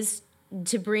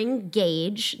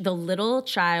Gage, the little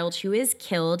child who is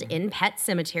killed in Pet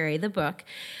Sematary, the book,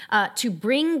 to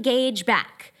bring Gage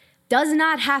back does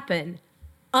not happen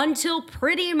until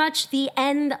pretty much the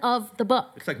end of the book.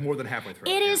 It's like more than halfway through.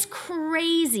 It is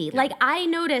crazy. Yeah. Like I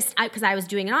noticed, because I was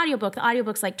doing an audiobook, the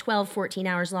audiobook's like 12, 14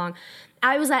 hours long.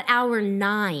 I was at hour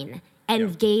 9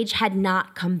 and Gage had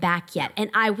not come back yet. And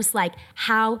I was like,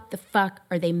 how the fuck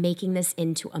are they making this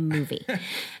into a movie?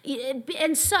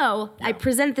 And so I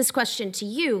present this question to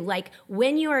you, like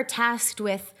when you are tasked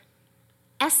with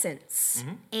essence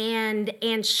and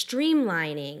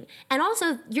streamlining, and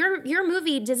also your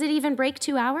movie, does it even break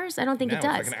 2 hours? I don't think it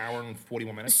does. It's like an hour and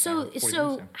 41 minutes.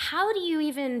 So how do you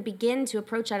even begin to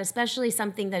approach that, especially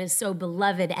something that is so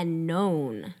beloved and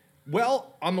known?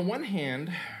 Well, on the one hand,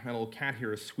 my little cat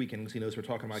here is squeaking because he knows we're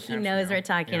talking about cats. He knows now. we're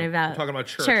talking We're about talking about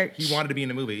church. He wanted to be in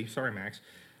the movie. Sorry, Max.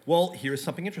 Well, here's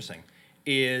something interesting: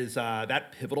 is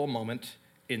that pivotal moment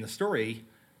in the story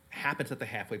happens at the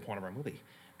halfway point of our movie.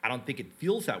 I don't think it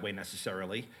feels that way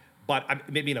necessarily, but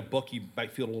maybe in a book you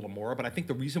might feel a little more. But I think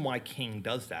the reason why King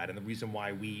does that, and the reason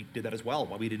why we did that as well,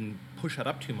 why we didn't push that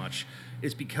up too much,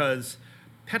 is because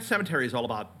Pet Sematary is all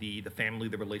about the family,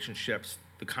 the relationships,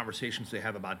 the conversations they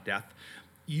have about death.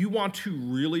 You want to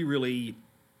really, really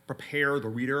prepare the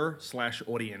reader /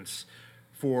 audience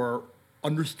for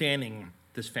understanding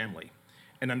this family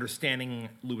and understanding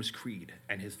Louis Creed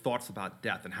and his thoughts about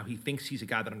death and how he thinks he's a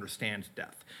guy that understands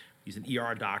death. He's an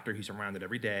ER doctor. He's around it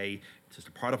every day. It's just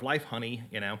a part of life, honey,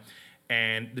 you know.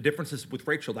 And the difference is with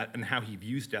Rachel and how he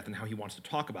views death and how he wants to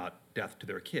talk about death to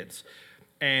their kids.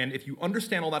 And if you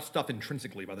understand all that stuff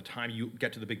intrinsically, by the time you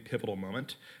get to the big pivotal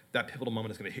moment, that pivotal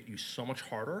moment is going to hit you so much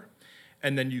harder.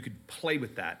 And then you could play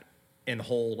with that in the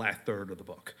whole last third of the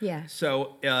book. Yeah.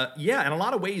 So, yeah, in a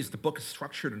lot of ways, the book is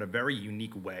structured in a very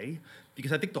unique way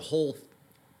because I think the whole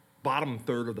bottom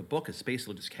third of the book is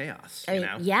basically just chaos. You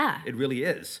know? Yeah. It really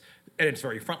is. And it's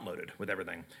very front-loaded with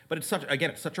everything. But it's such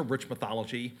a rich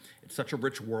mythology. It's such a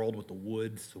rich world with the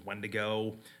woods, the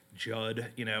Wendigo,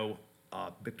 Judd, you know,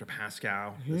 Victor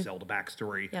Pascal, the Zelda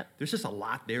backstory. Yep. There's just a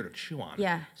lot there to chew on.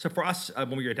 Yeah. So for us,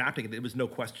 when we were adapting it, there was no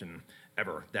question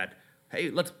ever that, hey,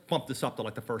 let's bump this up to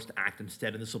like the first act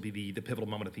instead, and this will be the pivotal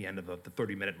moment at the end of the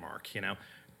 30-minute mark, you know?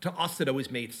 To us, it always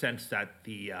made sense that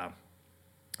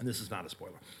and this is not a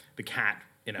spoiler, the cat,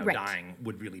 you know, Right. dying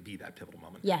would really be that pivotal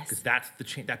moment. Yes. Because that's the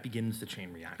chain, that begins the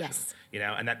chain reaction. Yes. You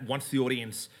know, and that once the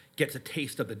audience gets a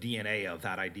taste of the DNA of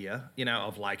that idea, you know,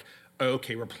 of like,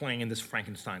 okay, we're playing in this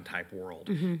Frankenstein type world.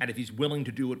 And if he's willing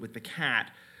to do it with the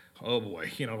cat, oh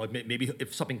boy, you know, like maybe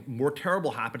if something more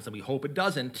terrible happens and we hope it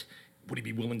doesn't, would he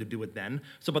be willing to do it then?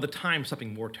 So by the time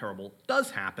something more terrible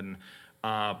does happen,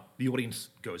 the audience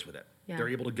goes with it. Yeah. They're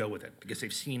able to go with it because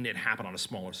they've seen it happen on a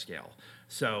smaller scale.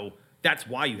 So that's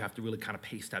why you have to really kind of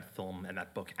pace that film and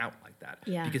that book out like that.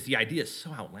 Yeah. Because the idea is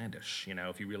so outlandish, you know,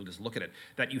 if you really just look at it,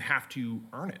 that you have to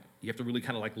earn it. You have to really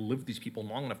kind of like live with these people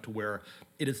long enough to where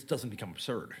doesn't become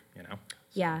absurd, you know?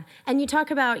 Yeah, and you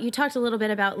talked a little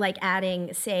bit about like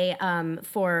adding, say,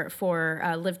 for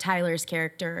Liv Tyler's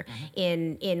character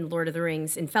in Lord of the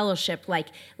Rings in Fellowship,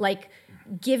 like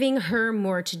giving her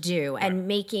more to do and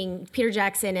making Peter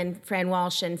Jackson and Fran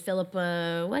Walsh and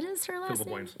Philippa, what is her last Philippa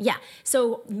name? Boyens. Yeah,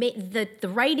 so the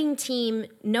writing team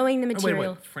knowing the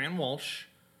material. Wait. Fran Walsh.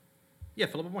 Yeah,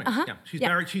 Philippa Boyens. Yeah, she's Yeah.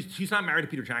 married. She's not married to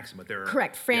Peter Jackson, but they're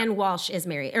Correct. Fran Walsh is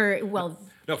married,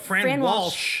 No, Fran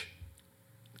Walsh.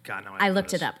 God, no, I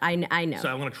looked it up. I know. So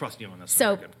I'm going to trust you on this.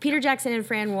 So Very good. Peter Jackson and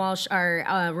Fran Walsh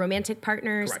are romantic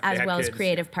partners Correct. They as had well as kids.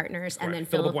 creative partners, and then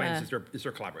Philippa Philippa. Boyens is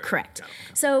their collaborator. Correct. Got it.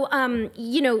 Okay. So,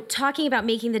 you know, talking about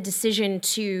making the decision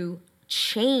to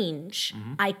change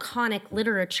iconic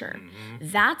literature,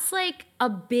 that's like a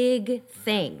big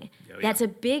thing. Oh, yeah. That's a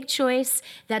big choice.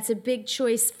 That's a big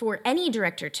choice for any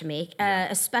director to make,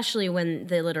 especially when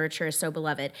the literature is so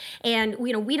beloved. And,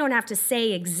 you know, we don't have to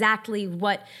say exactly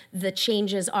what the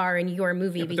changes are in your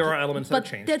movie. but there are elements that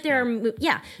have changed, That there are,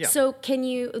 Yeah. So can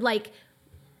you, like,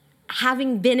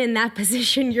 having been in that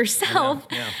position yourself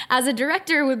Yeah. as a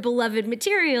director with beloved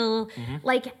material,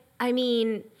 like, I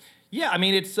mean, Yeah, I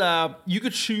mean, it's you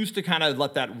could choose to kind of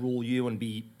let that rule you and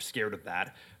be scared of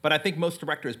that. But I think most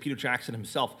directors, Peter Jackson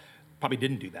himself, probably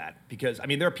didn't do that because, I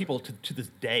mean, there are people to this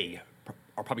day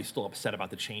are probably still upset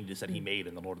about the changes that he made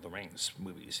in the Lord of the Rings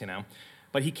movies, you know?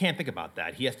 But he can't think about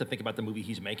that. He has to think about the movie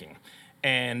he's making.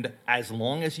 And as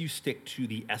long as you stick to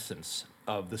the essence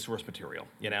of the source material,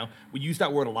 you know? We use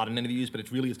that word a lot in interviews, but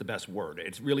it really is the best word.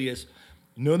 It really is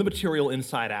know the material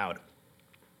inside out.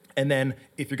 And then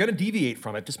if you're going to deviate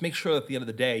from it, just make sure that at the end of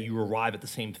the day, you arrive at the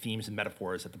same themes and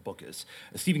metaphors that the book is.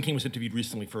 Stephen King was interviewed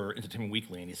recently for Entertainment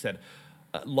Weekly, and he said,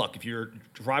 look, if you're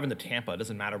driving to Tampa, it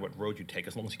doesn't matter what road you take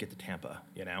as long as you get to Tampa,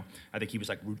 you know? I think he was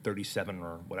like Route 37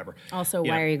 or whatever. also,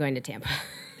 why are you going to Tampa?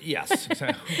 Yes,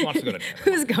 exactly. Who wants to go to Tampa?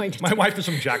 Who's going to My Tampa? wife is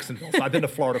from Jacksonville, so I've been to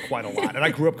Florida quite a lot. And I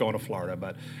grew up going to Florida,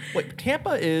 but wait,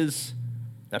 Tampa is...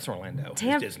 That's Orlando. It's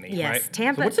Disney, yes, right?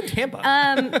 Tampa. So what's in Tampa?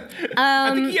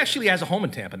 I think he actually has a home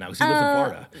in Tampa now because he lives in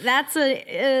Florida. That's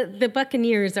the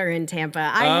Buccaneers are in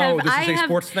Tampa. This is a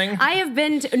sports thing? I have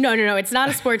been to, no, it's not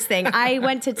a sports thing. I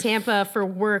went to Tampa for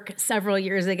work several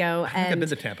years ago. I think I've and been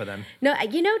to Tampa then. no,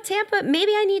 you know, Tampa,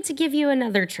 maybe I need to give you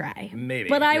another try. Maybe,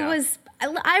 But yeah.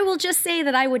 I will just say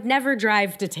that I would never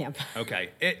drive to Tampa.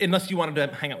 Okay, unless you wanted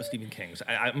to hang out with Stephen King. So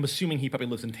I'm assuming he probably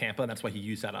lives in Tampa, and that's why he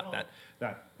used that.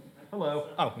 Hello.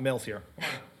 Oh, the mail's here. Come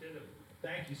on.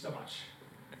 Thank you so much.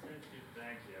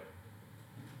 Thank you.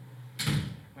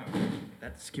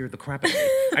 that scared the crap out of me.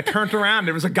 I turned around.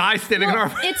 There was a guy standing in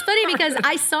our. It's funny because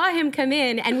I saw him come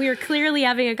in and we were clearly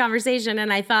having a conversation,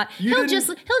 and I thought he'll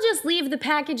just leave the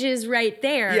packages right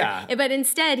there. Yeah. But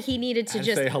instead he needed to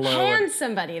just say hello hand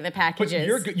somebody the But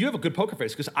packages. you have a good poker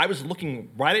face because I was looking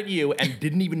right at you and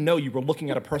didn't even know you were looking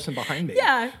at a person behind me.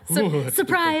 Yeah. Ooh, that's a good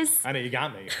Surprise. thing. I know you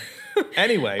got me.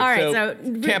 Anyway, All right, so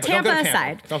Tampa, Tampa don't go to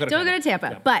aside, Tampa. don't go to Tampa.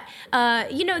 Yeah.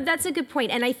 But that's a good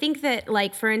point, and I think that,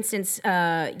 like, for instance,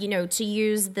 to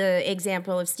use the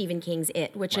example of Stephen King's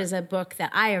It, which is a book that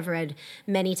I have read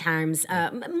many times.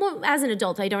 As an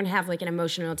adult, I don't have like an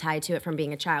emotional tie to it from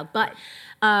being a child, but.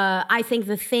 I think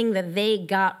the thing that they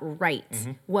got right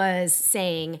was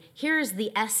saying, here's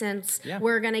the essence. Yeah.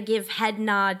 We're going to give head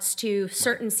nods to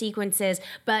certain sequences,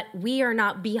 but we are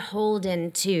not beholden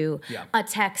to a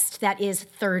text that is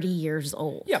 30 years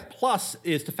old. Yeah, plus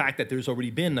is the fact that there's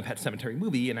already been the Pet Sematary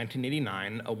movie in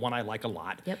 1989, one I like a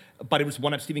lot. Yep. But it was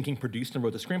one that Stephen King produced and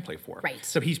wrote the screenplay for. Right.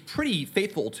 So he's pretty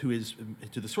faithful to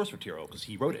the source material because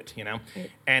he wrote it,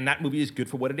 Right. And that movie is good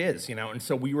for what it is, And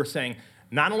so we were saying,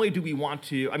 not only do we want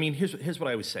to, I mean, here's what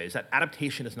I always say, is that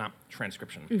adaptation is not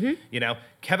transcription.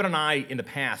 Kevin and I, in the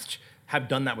past, have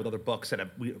done that with other books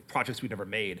and projects we've never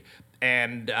made.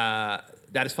 And that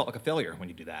has felt like a failure when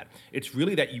you do that. It's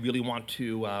really that you really want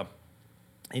to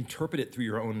interpret it through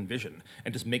your own vision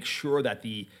and just make sure that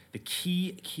the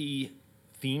key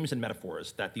themes and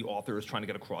metaphors that the author is trying to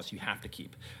get across, you have to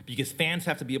keep. Because fans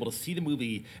have to be able to see the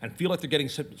movie and feel like they're getting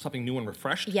something new and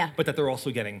refreshed, but that they're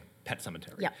also getting Pet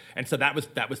Sematary. Yeah. And so that was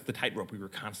the tightrope we were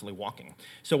constantly walking.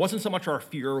 So it wasn't so much our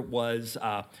fear was,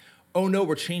 oh no,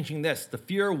 we're changing this. The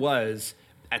fear was,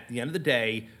 at the end of the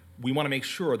day, we want to make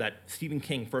sure that Stephen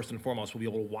King, first and foremost, will be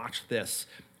able to watch this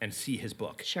and see his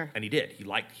book. Sure. And he did.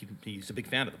 He's a big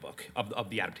fan of the book, of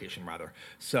the adaptation, rather.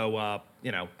 So, I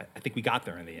think we got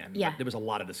there in the end. Yeah. But there was a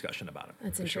lot of discussion about it.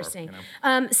 That's for sure, interesting.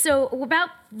 So about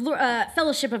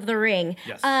Fellowship of the Ring.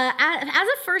 Yes. As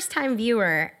a first-time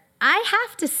viewer, I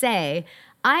have to say,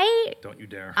 Don't you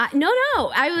dare. No.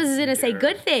 I was going to say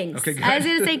good things. Okay, good. I was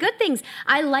going to say good things.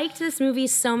 I liked this movie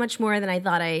so much more than I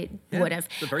thought I would have.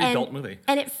 It's a very adult movie.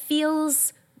 And it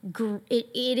feels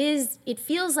it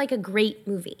feels like a great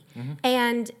movie.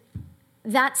 And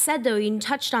that said, though, you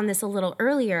touched on this a little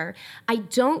earlier, I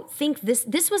don't think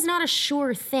this was not a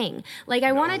sure thing. Like,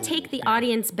 I want to take the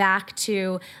audience back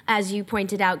to, as you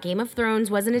pointed out, Game of Thrones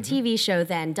wasn't a TV show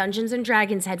then. Dungeons and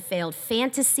Dragons had failed.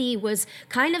 Fantasy was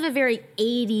kind of a very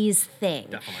 80s thing.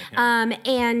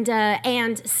 Definitely. Yeah.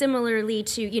 And similarly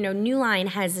to, New Line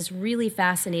has this really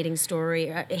fascinating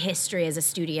story, history as a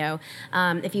studio.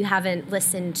 If you haven't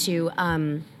listened to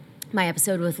my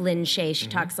episode with Lynn Shay, she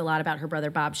talks a lot about her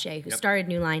brother Bob Shay, who started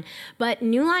New Line. But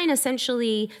New Line,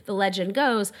 essentially, the legend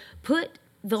goes, put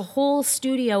the whole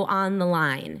studio on the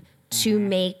line to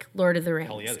make Lord of the Rings.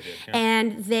 Hell yeah, they did. Yeah.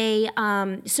 And they,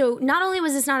 so not only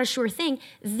was this not a sure thing,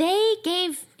 they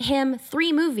gave him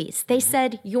 3 movies. They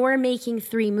said, you're making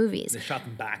 3 movies. They shot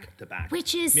them back to back.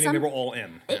 Which is meaning they were all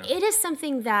in. Yeah. It is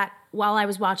something that, while I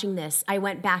was watching this, I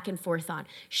went back and forth on.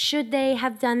 Should they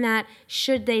have done that?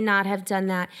 Should they not have done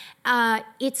that?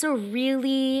 It's a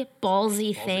really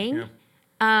ballsy thing. Yeah.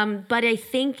 But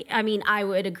I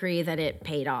would agree that it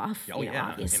paid off. Oh,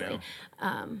 yeah. Obviously.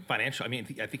 Financial. I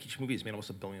think each movie has made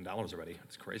almost $1 billion already.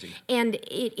 It's crazy. And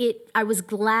I was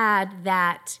glad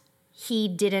that he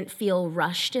didn't feel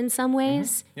rushed in some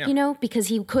ways, because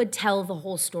he could tell the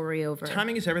whole story over.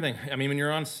 Timing is everything. I mean, when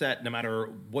you're on set, no matter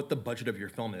what the budget of your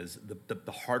film is,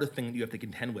 the hardest thing that you have to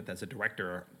contend with as a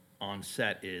director on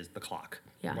set is the clock.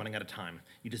 Yeah. Running out of time.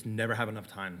 You just never have enough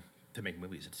time to make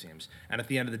movies, it seems. And at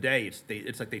the end of the day,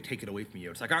 it's like they take it away from you.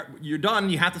 It's like, all right, you're done.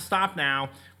 You have to stop now.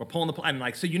 We're pulling the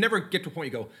and so you never get to a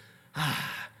point you go,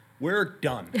 we're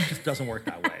done. It just doesn't work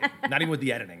that way. Not even with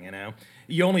the editing,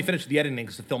 You only finish the editing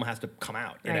because the film has to come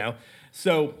out, you know?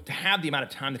 So to have the amount of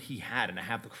time that he had and to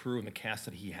have the crew and the cast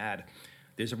that he had,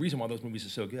 there's a reason why those movies are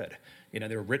so good.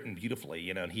 They were written beautifully,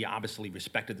 and he obviously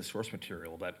respected the source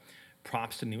material, but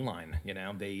props to New Line,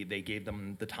 they gave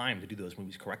them the time to do those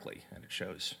movies correctly, and it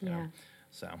shows. You know?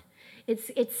 So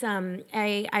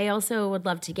I also would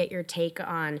love to get your take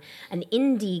on an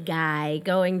indie guy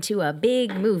going to a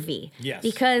big movie. Yes.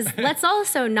 Because let's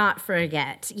also not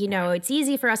forget, it's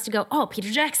easy for us to go, oh,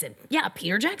 Peter Jackson. Yeah,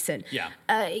 Peter Jackson. Yeah.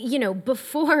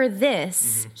 Before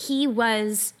this, he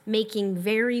was making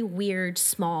very weird,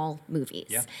 small movies.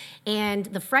 Yeah. And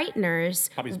The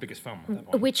Frighteners, probably his biggest film at that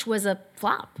point. Which was a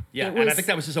flop. Yeah, and I think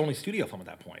that was his only studio film at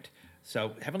that point.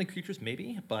 So Heavenly Creatures,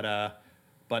 maybe, but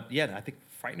yeah, I think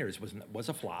Frighteners was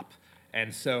a flop,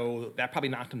 and so that probably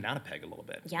knocked him down a peg a little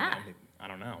bit. Yeah. I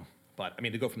don't know, but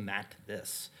to go from that to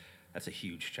this, That's a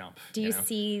huge jump. Do you know?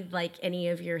 see like any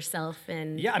of yourself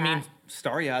in Yeah, I that? mean,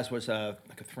 Starry Eyes was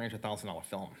like a $300,000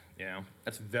 film. You know,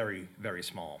 that's very, very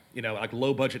small. You know, like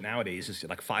low budget nowadays is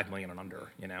like $5 million and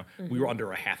under. You know, we were under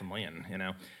 $500,000. You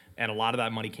know, and a lot of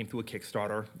that money came through a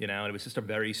Kickstarter. You know, and it was just a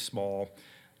very small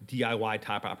DIY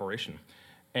type operation.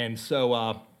 And so,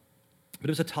 but it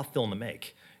was a tough film to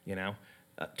make. You know.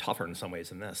 Tougher in some ways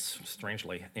than this,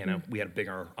 strangely. You know, we had a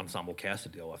bigger ensemble cast to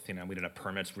deal with. You know, we didn't have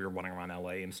permits. We were running around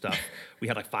LA and stuff. We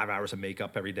had like 5 hours of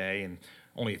makeup every day and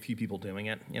only a few people doing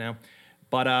it, you know.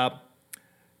 But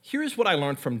here's what I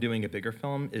learned from doing a bigger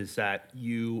film is that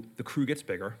the crew gets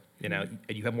bigger, you know,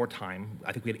 and you have more time.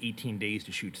 I think we had 18 days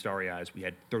to shoot Starry Eyes. We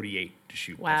had 38 to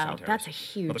shoot. Wow, Solitaires. that's a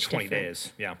huge Another 20 difference.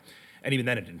 days, yeah. And even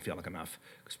then it didn't feel like enough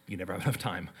because you never have enough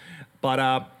time.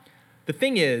 But the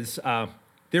thing is,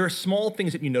 there are small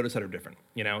things that you notice that are different,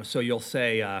 you know? So you'll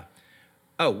say,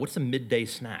 oh, what's a midday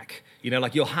snack? You know,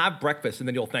 like you'll have breakfast and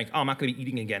then you'll think, oh, I'm not gonna be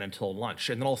eating again until lunch.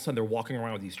 And then all of a sudden they're walking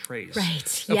around with these trays. Right,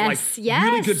 of yes, like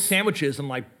really good yes. sandwiches and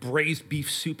like braised beef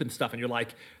soup and stuff. And you're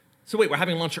like, so wait, we're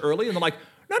having lunch early? And they're like,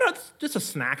 no, it's just a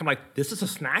snack. I'm like, this is a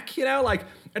snack, you know? Like,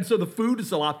 and so the food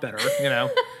is a lot better, you know?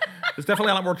 There's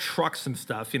definitely a lot more trucks and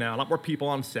stuff, you know, a lot more people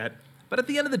on set. But at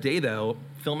the end of the day, though,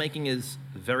 filmmaking is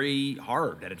very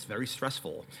hard and it's very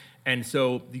stressful. And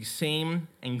so these same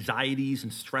anxieties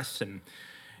and stress and,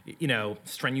 you know,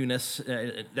 strenuousness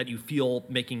that you feel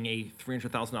making a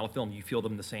 $300,000 film, you feel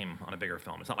them the same on a bigger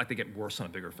film. It's not like they get worse on a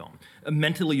bigger film.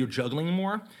 Mentally, you're juggling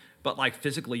more, but like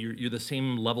physically, you're the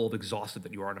same level of exhausted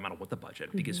that you are no matter what the budget,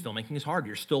 because filmmaking is hard.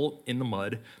 You're still in the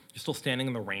mud. You're still standing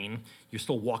in the rain. You're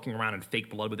still walking around in fake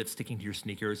blood with it sticking to your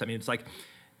sneakers. I mean, it's like,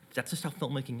 that's just how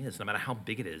filmmaking is, no matter how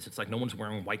big it is. It's like no one's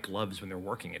wearing white gloves when they're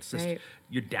working. It's just, Right.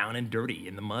 you're down and dirty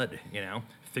in the mud, you know,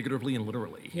 figuratively and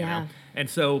literally, you Yeah. know? And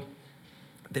so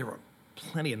there were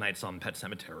plenty of nights on Pet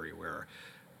Sematary where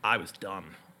I was done.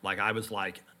 Like, I was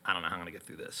like, I don't know how I'm gonna get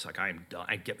through this. Like, I am done.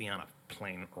 Get me on a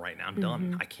plane right now. I'm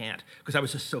done. I can't. Because I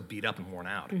was just so beat up and worn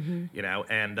out, you know?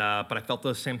 And, but I felt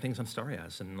those same things on Starry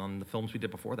Eyes and on the films we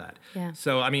did before that. Yeah.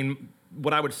 So, I mean,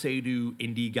 what I would say to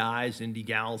indie guys, indie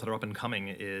gals that are up and coming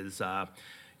is,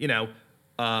 you know,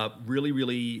 really,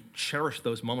 really cherish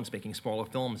those moments making smaller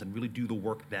films and really do the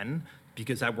work then,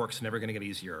 because that work's never gonna get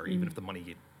easier, even if the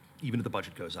money, even if the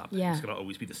budget goes up. Yeah. It's gonna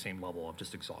always be the same level of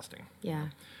just exhausting. Yeah.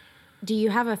 Do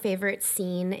you have a favorite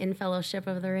scene in Fellowship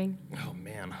of the Ring? Oh,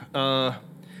 man.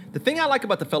 The thing I like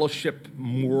about The Fellowship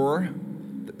more,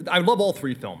 I love all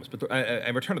three films, but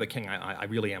Return of the King, I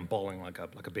really am bawling like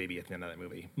a baby at the end of that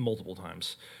movie multiple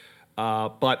times.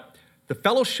 But The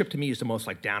Fellowship to me is the most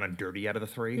like down and dirty out of the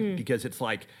three, because it's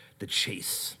like the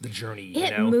chase, the journey. You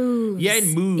It know? moves. Yeah, it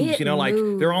moves. It you know, like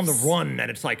they're on the moves. run, and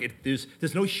it's like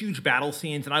there's no huge battle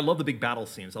scenes, and I love the big battle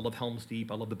scenes. I love Helm's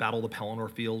Deep. I love the Battle of the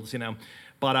Pelennor Fields. You know,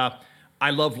 but I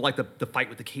love like the fight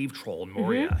with the cave troll in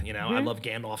Moria. You know, I love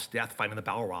Gandalf's death fighting the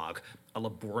Balrog. I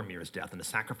love Boromir's death and the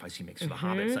sacrifice he makes for the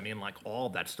hobbits. I mean, like all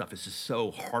of that stuff is just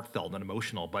so heartfelt and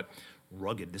emotional, but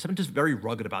rugged. There's something just very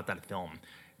rugged about that film.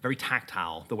 Very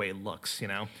tactile, the way it looks, you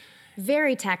know?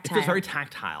 Very It tactile. feels very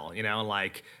tactile, you know,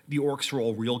 like the orcs are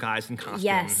all real guys in costume,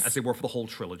 Yes. as they were for the whole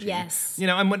trilogy. Yes. You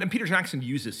know, and Peter Jackson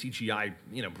uses CGI,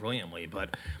 you know, brilliantly,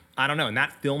 but I don't know. In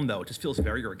that film, though, it just feels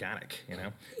very organic, you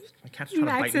know? My cat's trying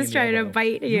Max to bite me is in the trying to elbow.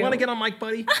 bite You you. want to get on mic,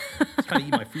 buddy? He's trying to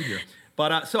eat my food here.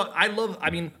 But so I love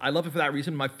it for that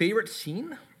reason. My favorite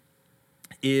scene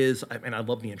is, and I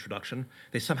love the introduction.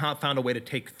 They somehow found a way to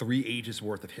take 3 ages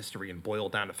worth of history and boil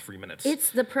it down to 3 minutes.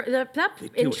 It's that do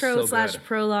it intro so / good.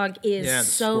 prologue is Yeah, the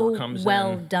so score comes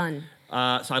well in. done. So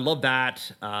I love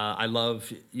that. I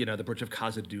love, you know, the Bridge of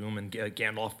Khazad-dûm and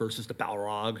Gandalf versus the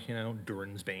Balrog, you know,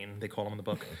 Durin's Bane, they call him in the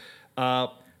book.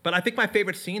 But I think my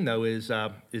favorite scene, though, is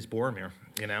Boromir,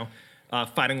 you know,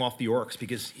 fighting off the orcs,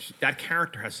 because that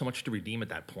character has so much to redeem at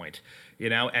that point, you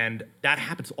know, and that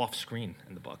happens off screen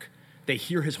in the book. They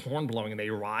hear his horn blowing and they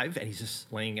arrive, and he's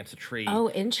just laying against a tree, Oh,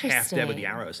 half dead with interesting. the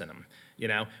arrows in him, you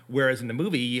know. Whereas in the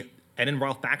movie, and in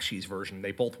Ralph Bakshi's version,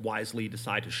 they both wisely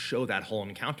decide to show that whole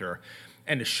encounter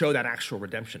and to show that actual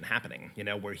redemption happening, you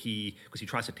know, where because he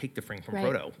tries to take the ring from Right,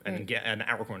 Frodo, and right. and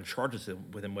Aragorn charges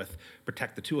him with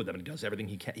protect the two of them, and he does everything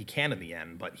he can in the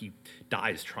end, but he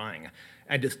dies trying.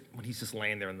 And just when he's just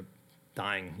laying there and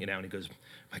dying, you know, and he goes,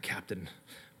 "My captain,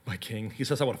 my king," he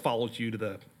says, "I want to follow you to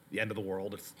the end of the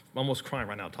world." I'm almost crying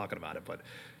right now talking about it, but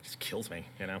it just kills me,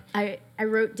 you know. I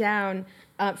wrote down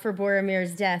for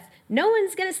Boromir's death, no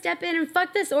one's gonna step in and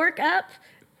fuck this orc up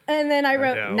And then I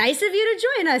wrote, know. nice of you to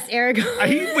join us,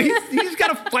 Aragorn. He's got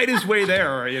to fight his way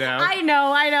there, you know? I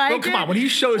know. Oh, come on. When he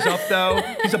shows up, though,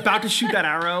 he's about to shoot that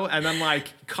arrow, and then,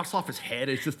 like, cuts off his head.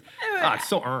 It's just, it's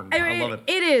so earned. I love it.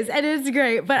 It is, and it's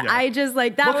great. But Yeah. I just,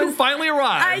 like, that Look was... who finally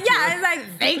arrived. yeah, I was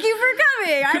like, thank you for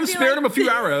coming. Could have spared him a few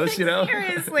arrows, you know?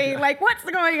 Seriously, like, what's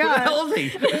going on? Who the hell is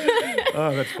he?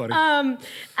 Oh, that's funny.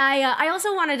 I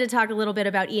also wanted to talk a little bit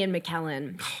about Ian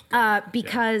McKellen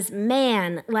because,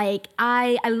 man, like,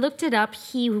 I looked it up.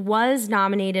 He was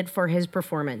nominated for his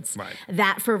performance. Right.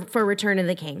 That for Return of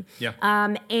the King. Yeah.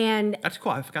 And That's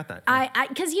cool. I forgot that.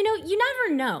 because you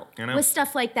never know I know. with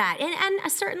stuff like that,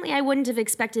 and certainly I wouldn't have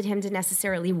expected him to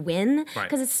necessarily win Right.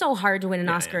 because it's so hard to win an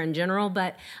Oscar in general.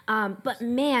 But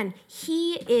man,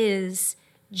 he is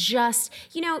just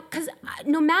because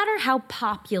no matter how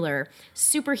popular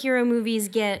superhero movies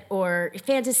get or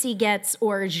fantasy gets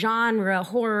or genre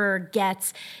horror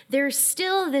gets, there's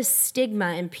still this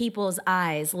stigma in people's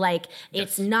eyes, like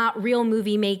it's not real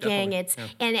movie making,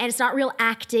 Definitely. and it's not real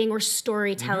acting or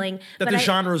storytelling. that But the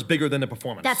genre is bigger than the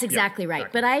performance. that's exactly right.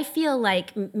 But I feel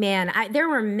like, man, there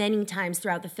were many times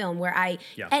throughout the film where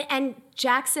and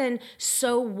Jackson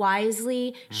so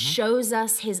wisely shows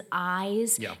us his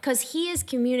eyes because he is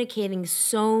communicating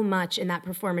so much in that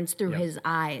performance through his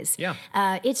eyes. Yeah.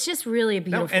 It's just really a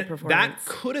beautiful and performance. that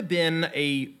could have been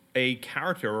a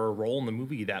character or a role in the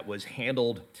movie that was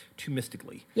handled too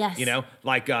mystically. Yes. You know,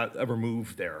 like a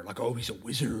remove there, like, oh, he's a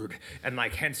wizard, and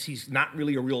like hence he's not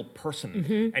really a real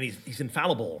person, and he's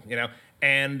infallible, you know.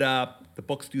 And the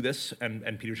books do this,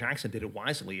 and Peter Jackson did it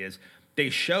wisely. Is they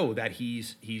show that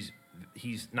he's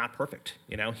not perfect,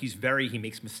 you know. He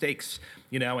makes mistakes,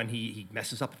 you know, and he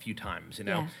messes up a few times, you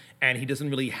know, and he doesn't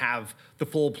really have the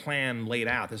full plan laid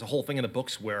out. There's a whole thing in the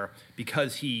books where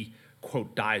because he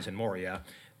quote dies in Moria,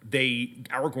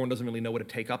 Aragorn doesn't really know what to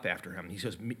take up after him. He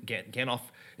says, Gandalf,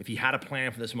 if he had a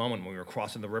plan for this moment when we were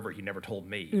crossing the river, he never told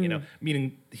me, you know,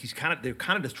 meaning they're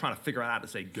kind of just trying to figure it out to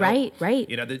say, go. Right.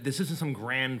 You know, this isn't some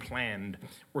grand plan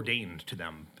ordained to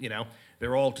them, you know,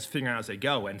 they're all just figuring out as they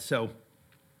go. And so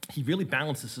he really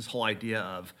balances this whole idea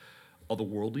of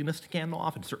otherworldliness to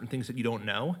Gandalf and certain things that you don't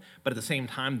know, but at the same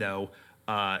time, though,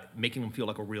 making them feel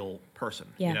like a real person.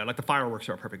 Yeah. You know, like the fireworks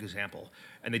are a perfect example.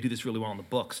 And they do this really well in the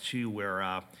books, too, where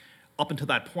up until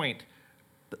that point,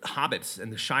 the hobbits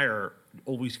and the Shire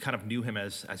always kind of knew him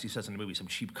as he says in the movie, some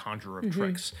cheap conjurer of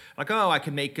tricks. Like, oh, I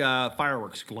can make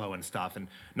fireworks glow and stuff, and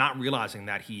not realizing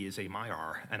that he is a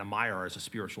Maiar, and a Maiar is a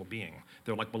spiritual being.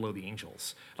 They're like below the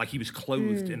angels. Like he was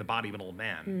clothed in the body of an old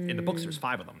man. In the books, there's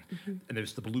 5 of them. And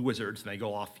there's the Blue Wizards, and they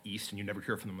go off east, and you never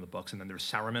hear from them in the books. And then there's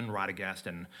Saruman, Radagast,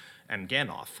 and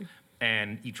Gandalf.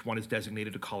 And each one is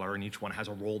designated a color, and each one has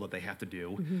a role that they have to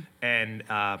do. And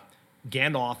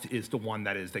Gandalf is the one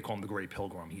that is, they call him the Great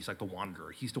Pilgrim. He's like the wanderer.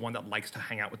 He's the one that likes to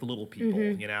hang out with the little people,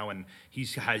 you know, and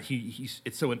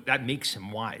that makes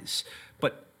him wise.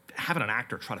 But having an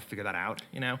actor try to figure that out,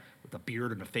 you know, with a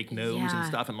beard and a fake nose and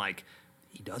stuff, and like,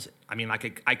 he does it. I mean,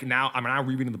 like I'm now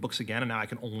rereading the books again, and now I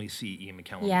can only see Ian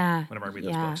McKellen whenever I read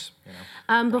those books. You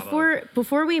know?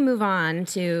 Before we move on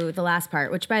to the last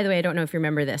part, which by the way, I don't know if you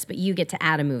remember this, but you get to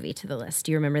add a movie to the list.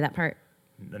 Do you remember that part?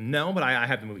 No, but I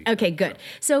have the movie. Okay, good.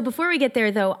 So before we get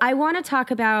there, though, I want to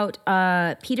talk about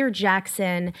Peter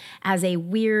Jackson as a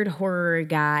weird horror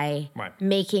guy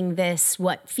making this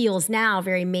what feels now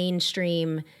very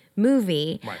mainstream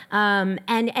movie.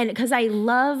 And because I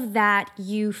love that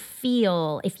you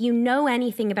feel, if you know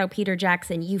anything about Peter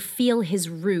Jackson, you feel his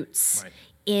roots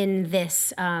in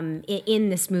this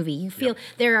movie. You feel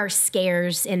there are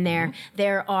scares in there.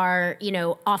 There are, you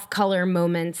know, off-color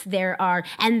moments. There are,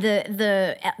 and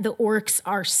the orcs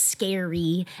are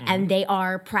scary and they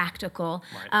are practical.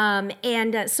 I'm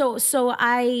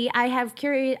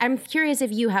curious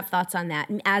if you have thoughts on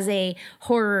that. As a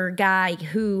horror guy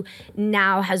who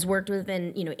now has worked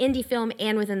within, you know, indie film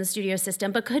and within the studio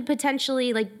system, but could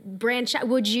potentially like branch out.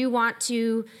 Would you want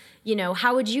to? You know,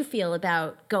 how would you feel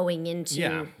about going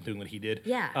into... doing what he did.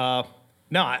 Yeah.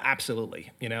 No,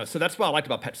 absolutely. You know, so that's what I liked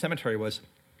about Pet Sematary was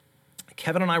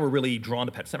Kevin and I were really drawn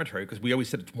to Pet Sematary because we always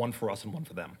said it's one for us and one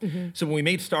for them. So when we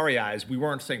made Starry Eyes, we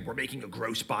weren't saying we're making a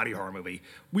gross body horror movie.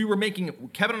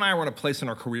 Kevin and I were in a place in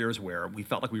our careers where we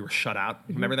felt like we were shut out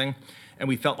from everything. And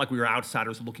we felt like we were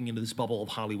outsiders looking into this bubble of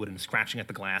Hollywood and scratching at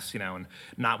the glass, you know, and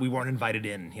we weren't invited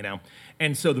in, you know.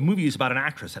 And so the movie is about an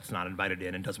actress that's not invited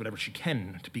in and does whatever she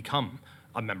can to become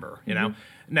a member, you know.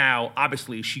 Now,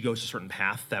 obviously, she goes a certain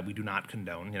path that we do not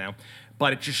condone, you know.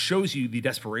 But it just shows you the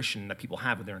desperation that people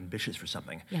have when they're ambitious for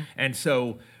something. And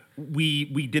so we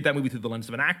did that movie through the lens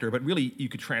of an actor, but really you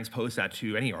could transpose that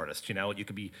to any artist, you know. You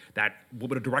could be that, what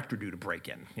would a director do to break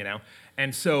in, you know?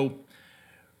 And so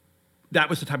that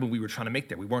was the type of movie we were trying to make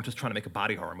there. We weren't just trying to make a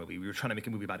body horror movie. We were trying to make a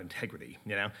movie about integrity,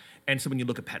 you know? And so when you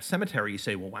look at Pet Sematary, you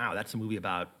say, well, wow, that's a movie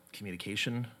about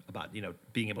communication, about, you know,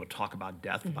 being able to talk about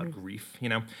death, about grief, you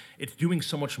know? It's doing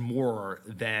so much more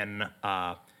than,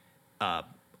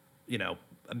 you know,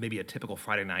 maybe a typical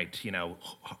Friday night, you know,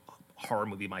 horror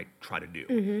movie might try to do.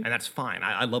 And that's fine.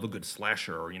 I love a good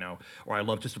slasher, or, you know, or I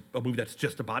love just a movie that's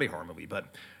just a body horror movie,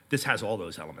 but this has all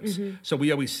those elements. So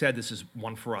we always said this is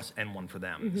one for us and one for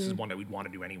them. This is one that we'd want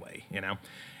to do anyway, you know?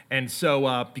 And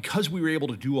so because we were able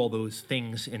to do all those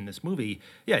things in this movie,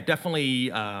 yeah, definitely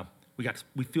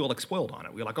we feel like spoiled on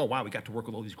it. We were like, oh, wow, we got to work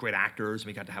with all these great actors, and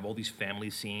we got to have all these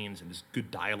family scenes and just good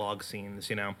dialogue scenes,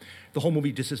 you know? The whole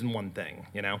movie just isn't one thing,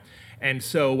 you know? And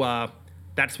so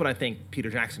that's what I think Peter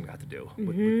Jackson got to do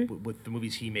with the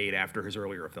movies he made after his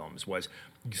earlier films, was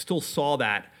you still saw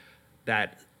that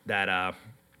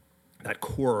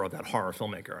core of that horror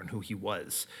filmmaker and who he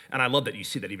was. And I love that you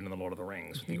see that even in The Lord of the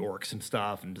Rings with the orcs and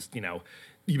stuff, and just, you know,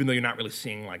 even though you're not really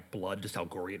seeing like blood, just how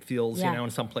gory it feels, you know, in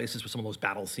some places with some of those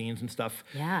battle scenes and stuff.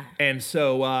 Yeah. And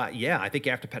so, I think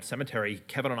after Pet Sematary,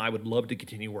 Kevin and I would love to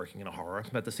continue working in a horror.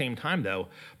 But at the same time, though,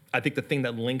 I think the thing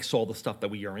that links all the stuff that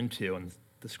we are into and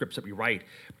the scripts that we write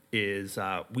is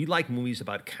we like movies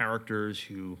about characters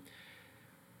who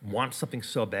want something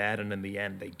so bad, and in the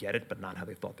end they get it, but not how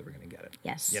they thought they were going to get it.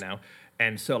 Yes. You know?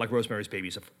 And so like Rosemary's Baby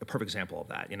is a perfect example of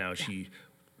that. You know, she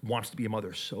wants to be a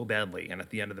mother so badly, and at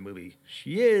the end of the movie,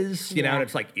 she is, you know, and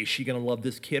it's like, is she going to love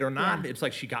this kid or not? It's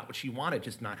like she got what she wanted,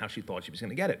 just not how she thought she was going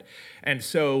to get it. And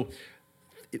so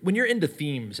when you're into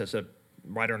themes as a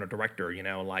writer and a director, you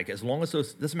know, like, as long as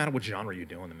those, doesn't matter what genre you're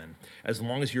doing them in, as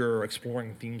long as you're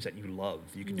exploring themes that you love,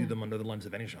 you can do them under the lens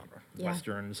of any genre.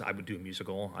 Westerns, I would do a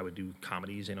musical, I would do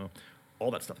comedies, you know,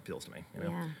 all that stuff appeals to me, you know.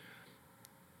 Yeah.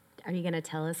 Are you going to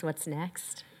tell us what's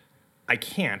next? I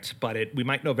can't, but we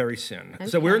might know very soon. Okay.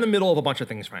 So we're in the middle of a bunch of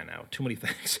things right now. Too many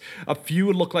things. A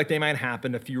few look like they might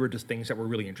happen. A few are just things that we're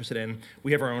really interested in.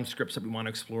 We have our own scripts that we want to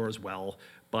explore as well.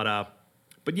 But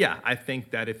yeah, I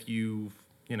think that if you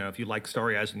like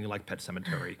Starry Eyes and you like Pet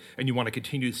Sematary and you want to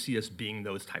continue to see us being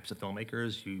those types of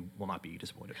filmmakers, you will not be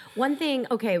disappointed. One thing,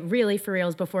 okay, really for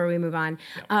reals before we move on,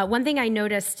 one thing I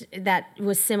noticed that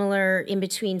was similar in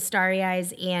between Starry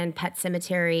Eyes and Pet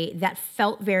Sematary that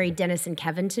felt very Dennis and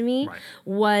Kevin to me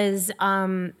was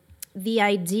the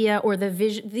idea or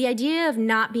the idea of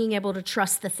not being able to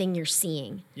trust the thing you're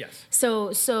seeing. Yes.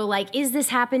 So like, is this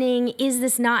happening? Is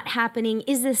this not happening?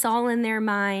 Is this all in their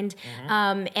mind?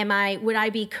 Would I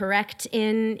be correct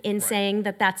in saying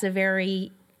that that's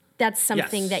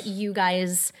something that you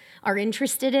guys are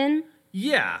interested in?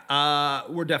 Yeah,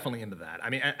 we're definitely into that. I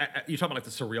mean, you're talking about like the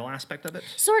surreal aspect of it?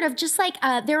 Sort of, just like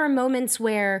there are moments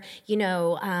where, you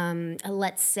know,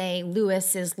 let's say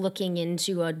Lewis is looking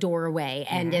into a doorway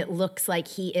and it looks like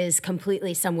he is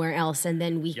completely somewhere else, and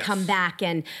then we come back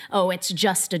and, oh, it's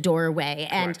just a doorway.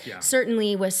 And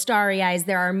certainly with Starry Eyes,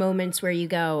 there are moments where you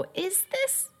go, is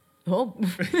this... Oh,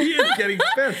 he is getting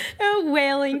pissed.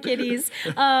 Wailing kitties.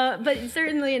 But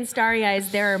certainly in Starry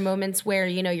Eyes, there are moments where,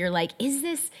 you know, you're like, is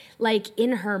this like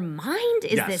in her mind?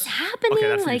 Is this happening? Okay,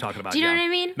 that's like, what you're talking about. Do you know what I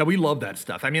mean? No, we love that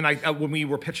stuff. I mean, when we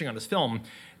were pitching on this film,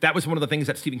 that was one of the things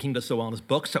that Stephen King does so well in his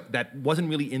books. So that wasn't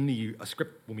really in the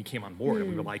script when we came on board.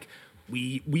 And we were like,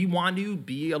 we want to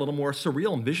be a little more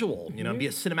surreal and visual, you know, be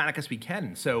as cinematic as we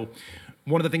can. So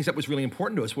one of the things that was really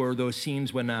important to us were those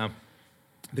scenes when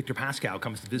Victor Pascal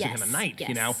comes to visit him at night,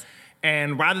 you know?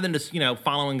 And rather than just, you know,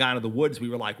 following a guy into the woods, we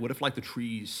were like, what if like the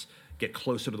trees get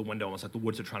closer to the window, almost like the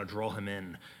woods are trying to draw him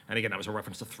in? And again, that was a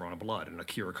reference to Throne of Blood, an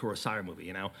Akira Kurosawa movie,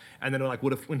 you know? And then we're like,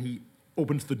 what if when he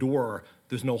opens the door,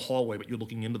 there's no hallway, but you're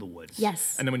looking into the woods?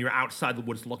 Yes. And then when you're outside the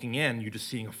woods looking in, you're just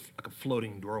seeing like a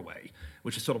floating doorway,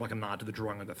 which is sort of like a nod to The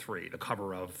Drawing of the Three, the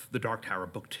cover of The Dark Tower,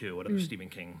 Book 2, another Stephen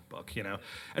King book, you know?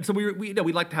 And so we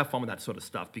like to have fun with that sort of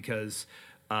stuff because...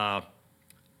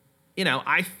 you know,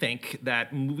 I think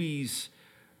that movies,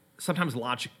 sometimes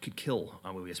logic could kill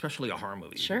a movie, especially a horror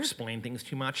movie. Sure. You explain things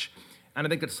too much. And I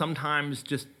think that sometimes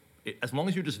as long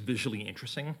as you're just visually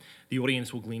interesting, the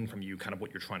audience will glean from you kind of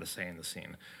what you're trying to say in the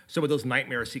scene. So with those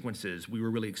nightmare sequences, we were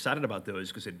really excited about those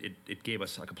because it gave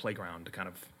us like a playground to kind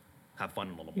of have fun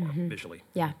a little more visually.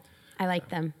 Yeah, I like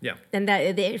them. Yeah. And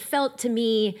that it felt to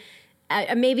me,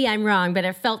 maybe I'm wrong, but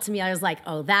it felt to me, I was like,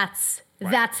 oh, that's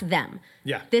them.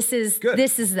 Yeah. This is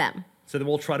them. So then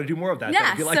we'll try to do more of that. Yeah,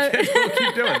 so if you like it, we'll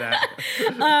keep doing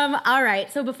that. All right.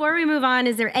 So before we move on,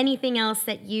 is there anything else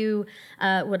that you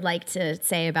would like to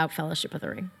say about Fellowship of the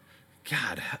Ring?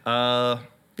 God.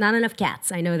 Not enough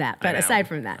cats. I know that. But aside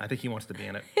from that. I think he wants to be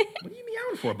in it. What are you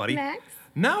meowing for, buddy? Max?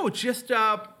 No, just,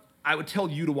 I would tell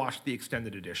you to watch the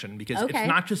extended edition because Okay. it's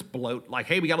not just bloat. Like,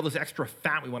 hey, we got all this extra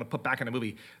fat we want to put back in the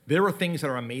movie. There are things that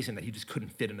are amazing that you just couldn't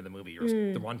fit into the movie, or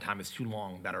the runtime is too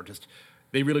long. That are just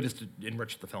they really just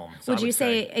enrich the film. So I Would you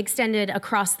say extended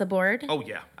across the board? Oh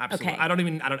yeah, absolutely. Okay. I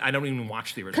don't even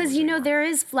watch the original. Because there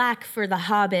is flack for The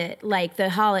Hobbit, like the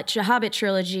Hobbit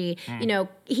trilogy. You know,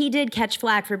 he did catch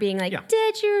flack for being like, Yeah.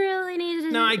 "Did you really need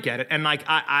to?" No, I get it. And like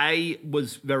I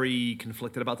was very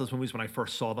conflicted about those movies when I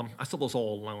first saw them. I saw those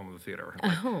all alone in the theater.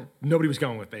 Like, nobody was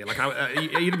going with me. Like you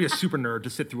had to be a super nerd to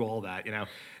sit through all that, you know.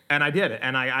 And I did it.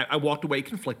 And I walked away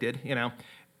conflicted, you know.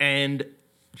 And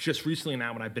just recently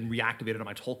now, when I've been reactivated on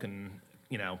my Tolkien,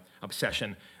 you know,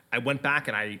 obsession, I went back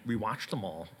and I rewatched them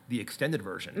all, the extended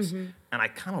versions, and I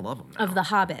kind of love them now. Of The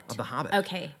Hobbit. Of The Hobbit.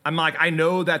 Okay. I'm like, I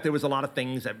know that there was a lot of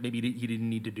things that maybe he didn't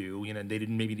need to do, you know, they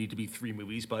didn't maybe need to be 3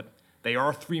 movies, but they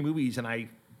are 3 movies, and I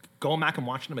going back and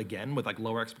watching them again with like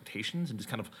lower expectations and just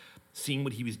kind of seeing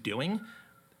what he was doing.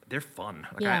 They're fun.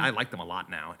 Like Yeah. I like them a lot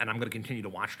now, and I'm going to continue to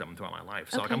watch them throughout my life.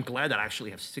 So like, Okay. I'm glad that I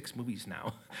actually have 6 movies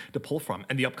now to pull from,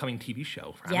 and the upcoming TV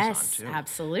show for Yes, Amazon too.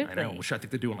 absolutely. I know, which I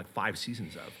think they're doing like 5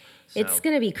 seasons of. It's So,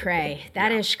 gonna be cray.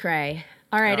 That Yeah. is cray.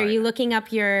 All right. All Are right. you looking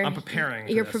up your? I'm preparing.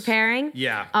 for You're this. preparing.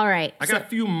 Yeah. All right. I got a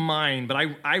few in mind, but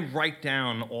I write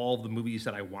down all the movies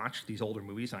that I watched, these older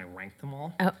movies, and I rank them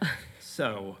all. Oh.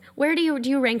 So Where do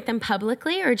you rank them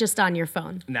publicly or just on your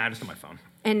phone? now just on my phone.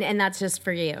 And that's just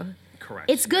for you.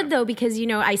 Correct. It's good though because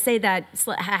I say that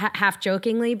half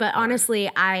jokingly, but honestly,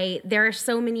 there are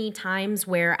so many times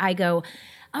where I go,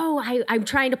 I'm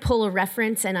trying to pull a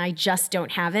reference and I just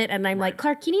don't have it, and I'm like,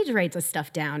 Clark, you need to write this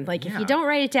stuff down. Like if Yeah. you don't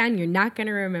write it down, you're not going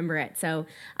to remember it. So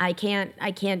I can't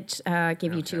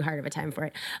give you too hard of a time for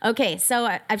it. Okay, so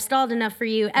I've stalled enough for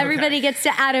you. Everybody gets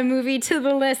to add a movie to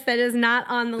the list that is not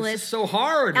on the This list. is so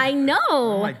hard. I know.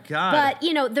 Oh my God.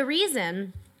 But the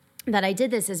reason that I did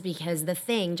this is because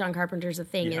John Carpenter's The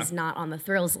Thing, Yeah. is not on the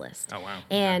thrills list. Oh, wow.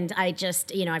 And I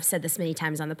just, I've said this many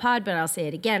times on the pod, but I'll say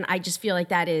it again. I just feel like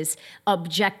that is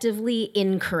objectively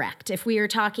incorrect. If we are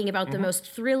talking about the most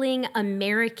thrilling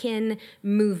American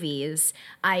movies,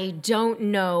 I don't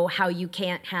know how you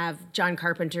can't have John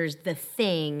Carpenter's The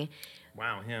Thing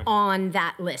Wow. Yeah. on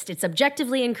that list. It's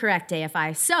objectively incorrect,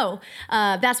 AFI. So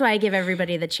that's why I give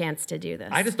everybody the chance to do this.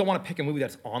 I just don't want to pick a movie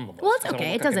that's on the list. Well, it's 'cause I don't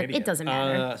okay. look It like an doesn't- it idiot. doesn't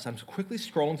matter. So I'm quickly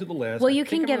scrolling through the list. Well, I you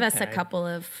think can I'm give us a okay. couple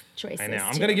of choices. I know.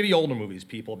 I'm too. going to give you older movies,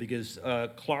 people, because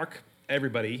Clark,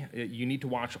 everybody, you need to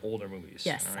watch older movies.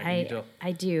 Yes, all right? You need to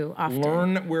I do often.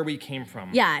 learn where we came from.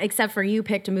 Yeah, except for you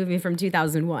picked a movie from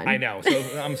 2001. I know.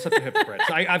 So I'm such a hypocrite.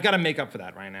 So I've got to make up for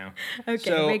that right now. Okay,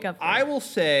 so make up for I it. will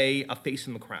say A Face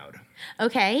in the Crowd.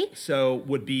 Okay. So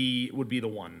would be the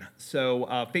one.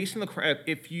 So Face in the Crowd.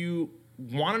 If you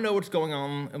want to know what's going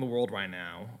on in the world right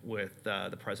now with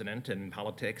the president and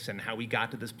politics and how we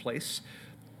got to this place,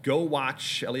 go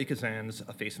watch Elia Kazan's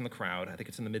A Face in the Crowd. I think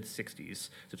it's in the mid-'60s. So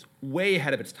it's way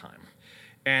ahead of its time.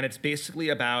 And it's basically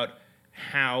about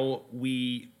how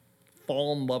we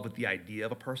fall in love with the idea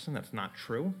of a person that's not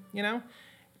true,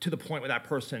 to the point where that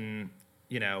person,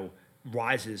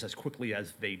 rises as quickly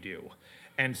as they do.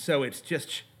 And so it's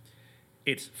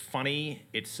funny,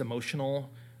 it's emotional,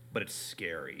 but it's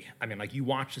scary. I mean, like, you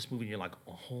watch this movie and you're like,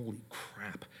 oh, holy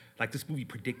crap. Like, this movie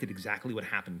predicted exactly what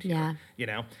happened here,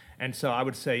 Yeah. And so I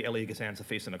would say Elia Kazan's A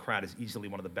Face in the Crowd is easily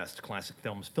one of the best classic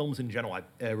films in general I've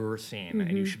ever seen.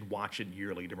 And you should watch it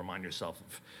yearly to remind yourself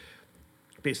of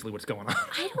basically what's going on.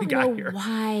 I we don't got know here.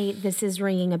 why this is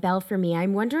ringing a bell for me.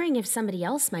 I'm wondering if somebody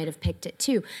else might have picked it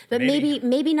too. But Maybe.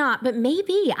 maybe not. But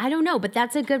maybe. I don't know. But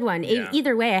that's a good one. Yeah.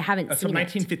 Either way, I haven't It's seen from it.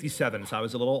 1957, so I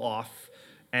was a little off.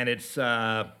 And it's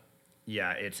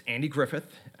Andy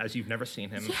Griffith, as you've never seen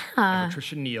him, and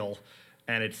Patricia Neal,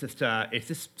 and it's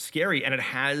just scary, and it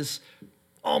has,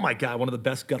 oh my God, one of the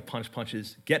best gut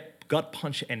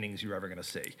punch endings you're ever gonna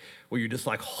see, where you're just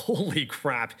like, holy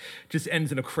crap, just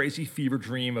ends in a crazy fever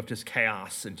dream of just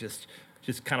chaos and just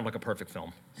kind of like a perfect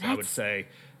film. So I would That's- say,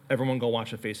 everyone go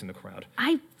watch A Face in the Crowd.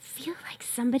 I feel like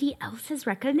somebody else has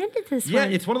recommended this Yeah,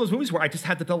 one. it's one of those movies where I just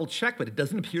had to double check, but it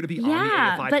doesn't appear to be on the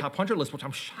Yeah, AFI but- Top 100 list, which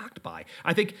I'm shocked by.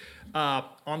 I think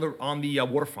on the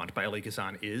Waterfront by Elia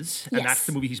Kazan is, and that's Yes,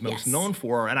 the movie he's most yes. known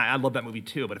for, and I love that movie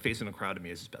too. But A Face in the Crowd to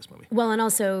me is his best movie. Well, and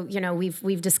also,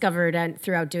 we've discovered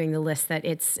throughout doing the list that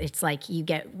it's like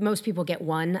most people get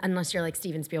one, unless you're like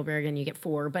Steven Spielberg and you get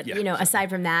 4. But Yeah, exactly. aside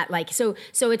from that, like so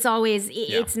it's always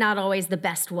it's not always the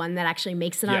best one that actually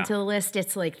makes it Yeah. onto the list.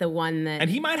 It's like the one that And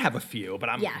he might have a few, but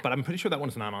Yeah. I'm pretty sure that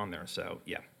one's not on there. So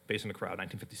yeah, Face in the Crowd,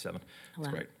 1957. That's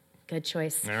Well, great. good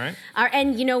choice. All right.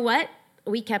 And you know what?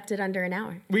 We kept it under an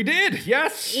hour. We did,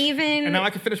 yes. Even- and now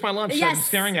I can finish my lunch that I'm Yes.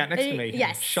 staring at next to me.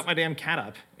 Yes. Shut my damn cat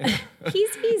up.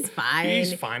 He's fine.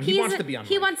 He's fine. He wants to be on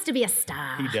He mic. wants to be a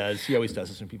star. He does. He always does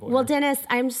this when people are Well, here. Dennis,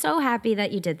 I'm so happy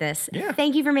that you did this. Yeah.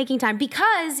 Thank you for making time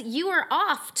because you are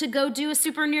off to go do a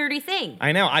super nerdy thing.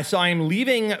 I know. I'm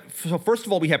leaving. So first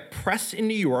of all, we have press in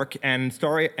New York, and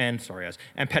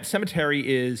Pet Cemetery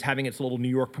is having its little New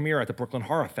York premiere at the Brooklyn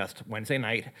Horror Fest Wednesday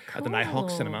night at the Nighthawk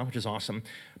Cool. Cinema, which is awesome.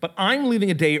 But I'm leaving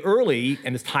a day early,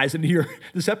 and this ties into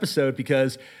this episode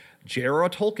because J.R.R.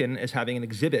 Tolkien is having an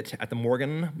exhibit at the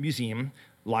Morgan Museum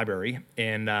Library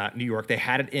in New York. They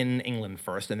had it in England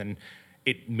first, and then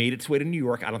it made its way to New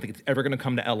York. I don't think it's ever going to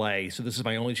come to LA, so this is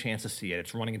my only chance to see it.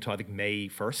 It's running until, I think, May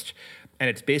 1st, and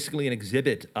it's basically an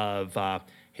exhibit of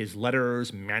his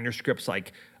letters, manuscripts.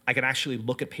 Like, I can actually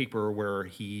look at paper where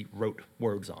he wrote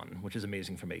words on, which is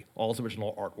amazing for me. All his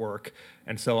original artwork,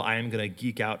 and so I am going to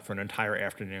geek out for an entire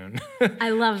afternoon.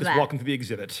 I love Just that. walking through the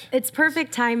exhibit. It's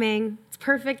perfect timing. It's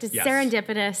perfect. It's Yes.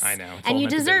 serendipitous. I know. It's And all you meant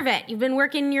to be. deserve it. You've been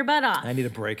working your butt off. I need a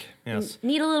break. Yes.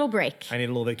 Need a little break. I need a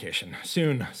little vacation.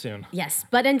 Soon. Yes,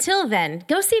 but until then,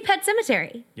 go see Pet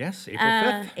Cemetery. Yes, April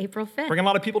 5th. April 5th. Bring a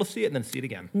lot of people to see it and then see it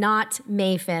again. Not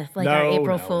May 5th, like our No,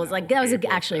 April no, Fool's. no. Like, that was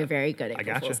April actually a 5th. very good April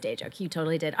gotcha. Fool's day joke. You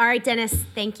totally did. All right, Dennis,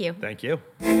 thank you. Thank you.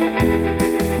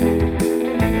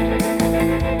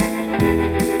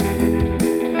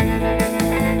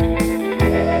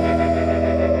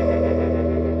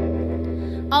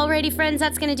 Alrighty, friends,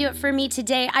 that's going to do it for me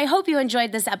today. I hope you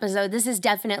enjoyed this episode. This is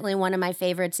definitely one of my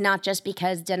favorites, not just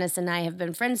because Dennis and I have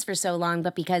been friends for so long,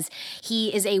 but because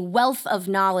he is a wealth of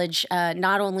knowledge,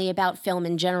 not only about film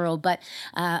in general, but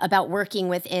about working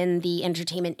within the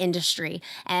entertainment industry.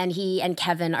 And he and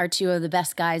Kevin are two of the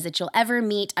best guys that you'll ever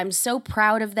meet. I'm so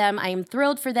proud of them. I am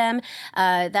thrilled for them.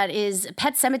 That is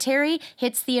Pet Cemetery,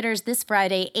 hits theaters this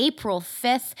Friday, April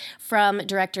 5th, from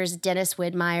directors Dennis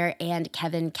Widmeyer and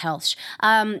Kevin Kelsch.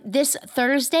 This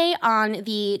Thursday on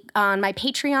my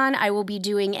Patreon, I will be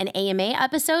doing an AMA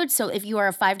episode. So if you are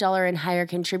a $5 and higher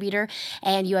contributor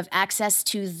and you have access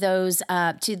to those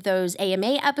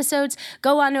AMA episodes,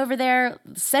 go on over there,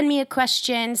 send me a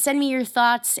question, send me your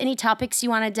thoughts, any topics you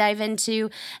want to dive into,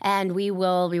 and we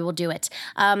will do it.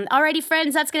 Alrighty,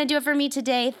 friends, that's going to do it for me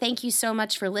today. Thank you so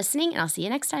much for listening, and I'll see you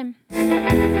next time.